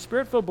 born-again,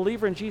 spirit-filled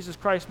believer in Jesus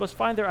Christ must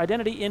find their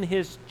identity in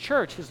his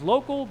church, his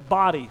local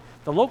body,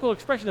 the local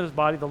expression of his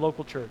body, the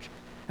local church.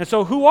 And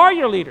so who are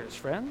your leaders,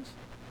 friends?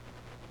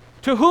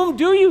 To whom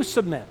do you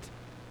submit?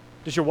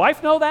 Does your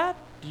wife know that?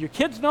 Do your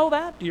kids know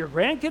that? Do your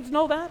grandkids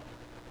know that?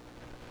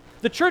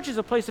 The church is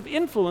a place of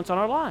influence on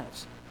our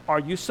lives. Are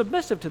you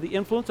submissive to the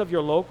influence of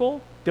your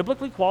local,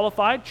 biblically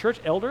qualified church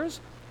elders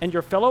and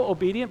your fellow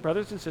obedient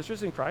brothers and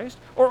sisters in Christ?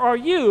 Or are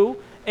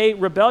you a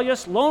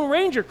rebellious Lone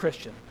Ranger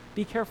Christian?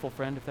 Be careful,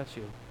 friend, if that's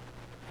you.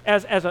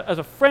 As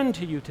a friend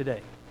to you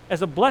today,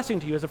 as a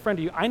blessing to you, as a friend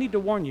to you, I need to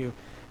warn you,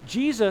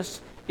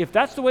 Jesus, if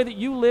that's the way that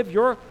you live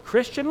your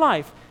Christian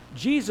life,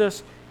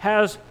 Jesus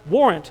has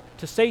warrant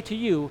to say to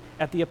you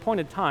at the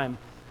appointed time,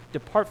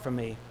 "Depart from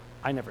me,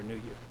 I never knew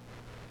you."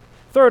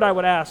 Third, I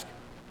would ask,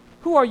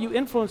 who are you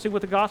influencing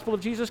with the gospel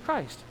of Jesus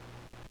Christ?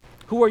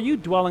 Who are you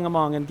dwelling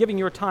among and giving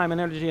your time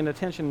and energy and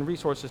attention and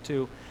resources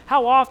to?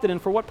 How often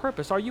and for what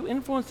purpose? Are you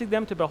influencing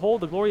them to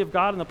behold the glory of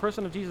God in the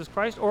person of Jesus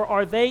Christ, or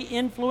are they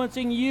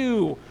influencing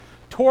you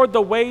toward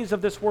the ways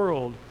of this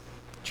world?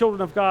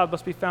 Children of God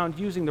must be found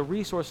using the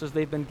resources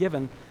they've been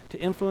given to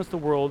influence the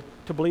world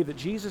to believe that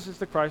Jesus is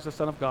the Christ, the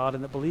Son of God,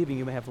 and that believing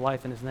you may have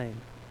life in his name.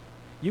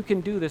 You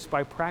can do this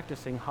by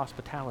practicing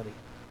hospitality.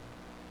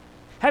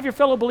 Have your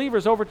fellow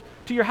believers over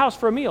to your house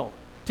for a meal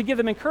to give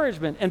them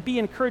encouragement and be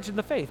encouraged in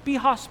the faith. Be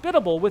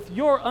hospitable with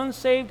your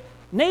unsaved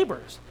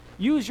neighbors.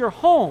 Use your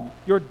home,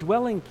 your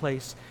dwelling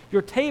place,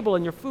 your table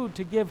and your food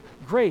to give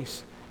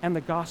grace and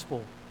the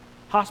gospel.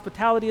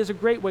 Hospitality is a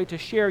great way to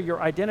share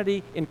your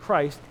identity in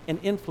Christ and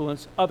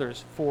influence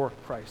others for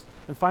Christ.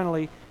 And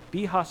finally,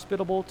 be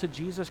hospitable to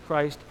Jesus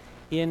Christ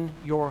in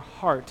your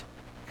heart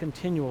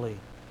continually.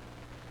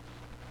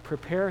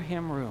 Prepare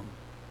him room.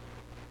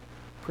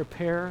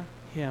 Prepare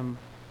him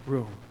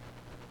room.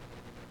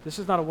 This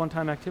is not a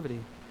one-time activity.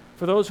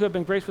 For those who have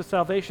been graced with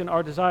salvation,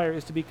 our desire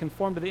is to be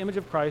conformed to the image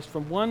of Christ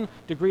from one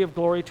degree of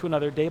glory to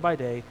another day by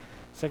day.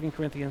 2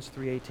 Corinthians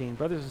 3:18.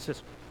 Brothers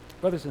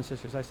and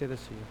sisters, I say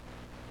this to you.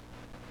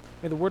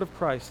 May the word of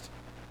Christ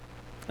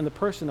and the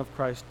person of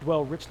Christ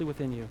dwell richly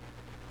within you,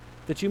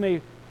 that you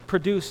may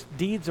produce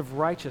deeds of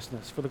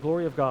righteousness for the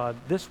glory of God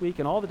this week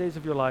and all the days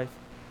of your life,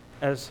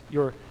 as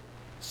your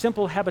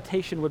simple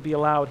habitation would be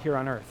allowed here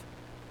on earth,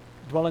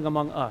 dwelling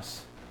among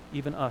us,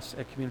 even us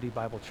at Community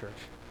Bible Church.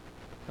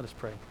 Let us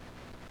pray.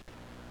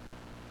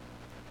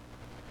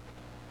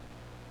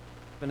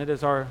 And it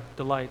is our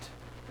delight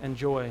and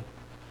joy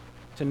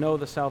to know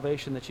the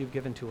salvation that you've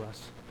given to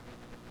us.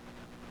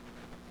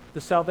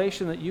 The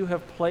salvation that you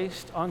have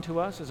placed onto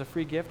us as a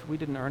free gift. We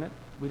didn't earn it.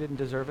 We didn't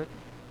deserve it.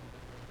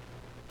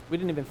 We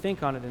didn't even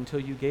think on it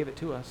until you gave it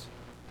to us.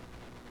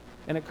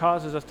 And it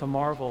causes us to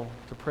marvel,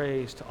 to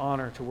praise, to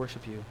honor, to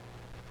worship you.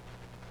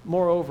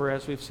 Moreover,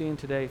 as we've seen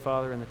today,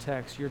 Father, in the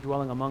text, you're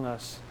dwelling among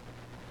us.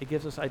 It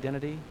gives us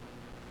identity,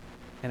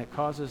 and it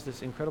causes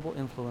this incredible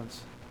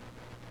influence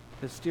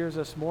that steers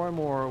us more and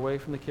more away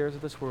from the cares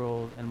of this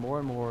world and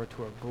more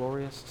to our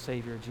glorious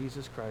Savior,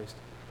 Jesus Christ,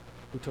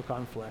 who took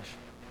on flesh.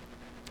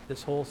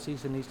 This whole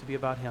season needs to be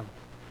about him.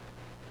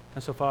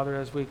 And so, Father,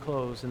 as we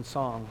close in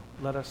song,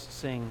 let us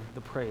sing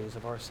the praise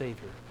of our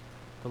Savior,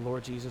 the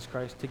Lord Jesus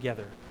Christ,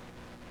 together.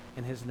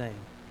 In his name,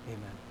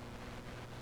 amen.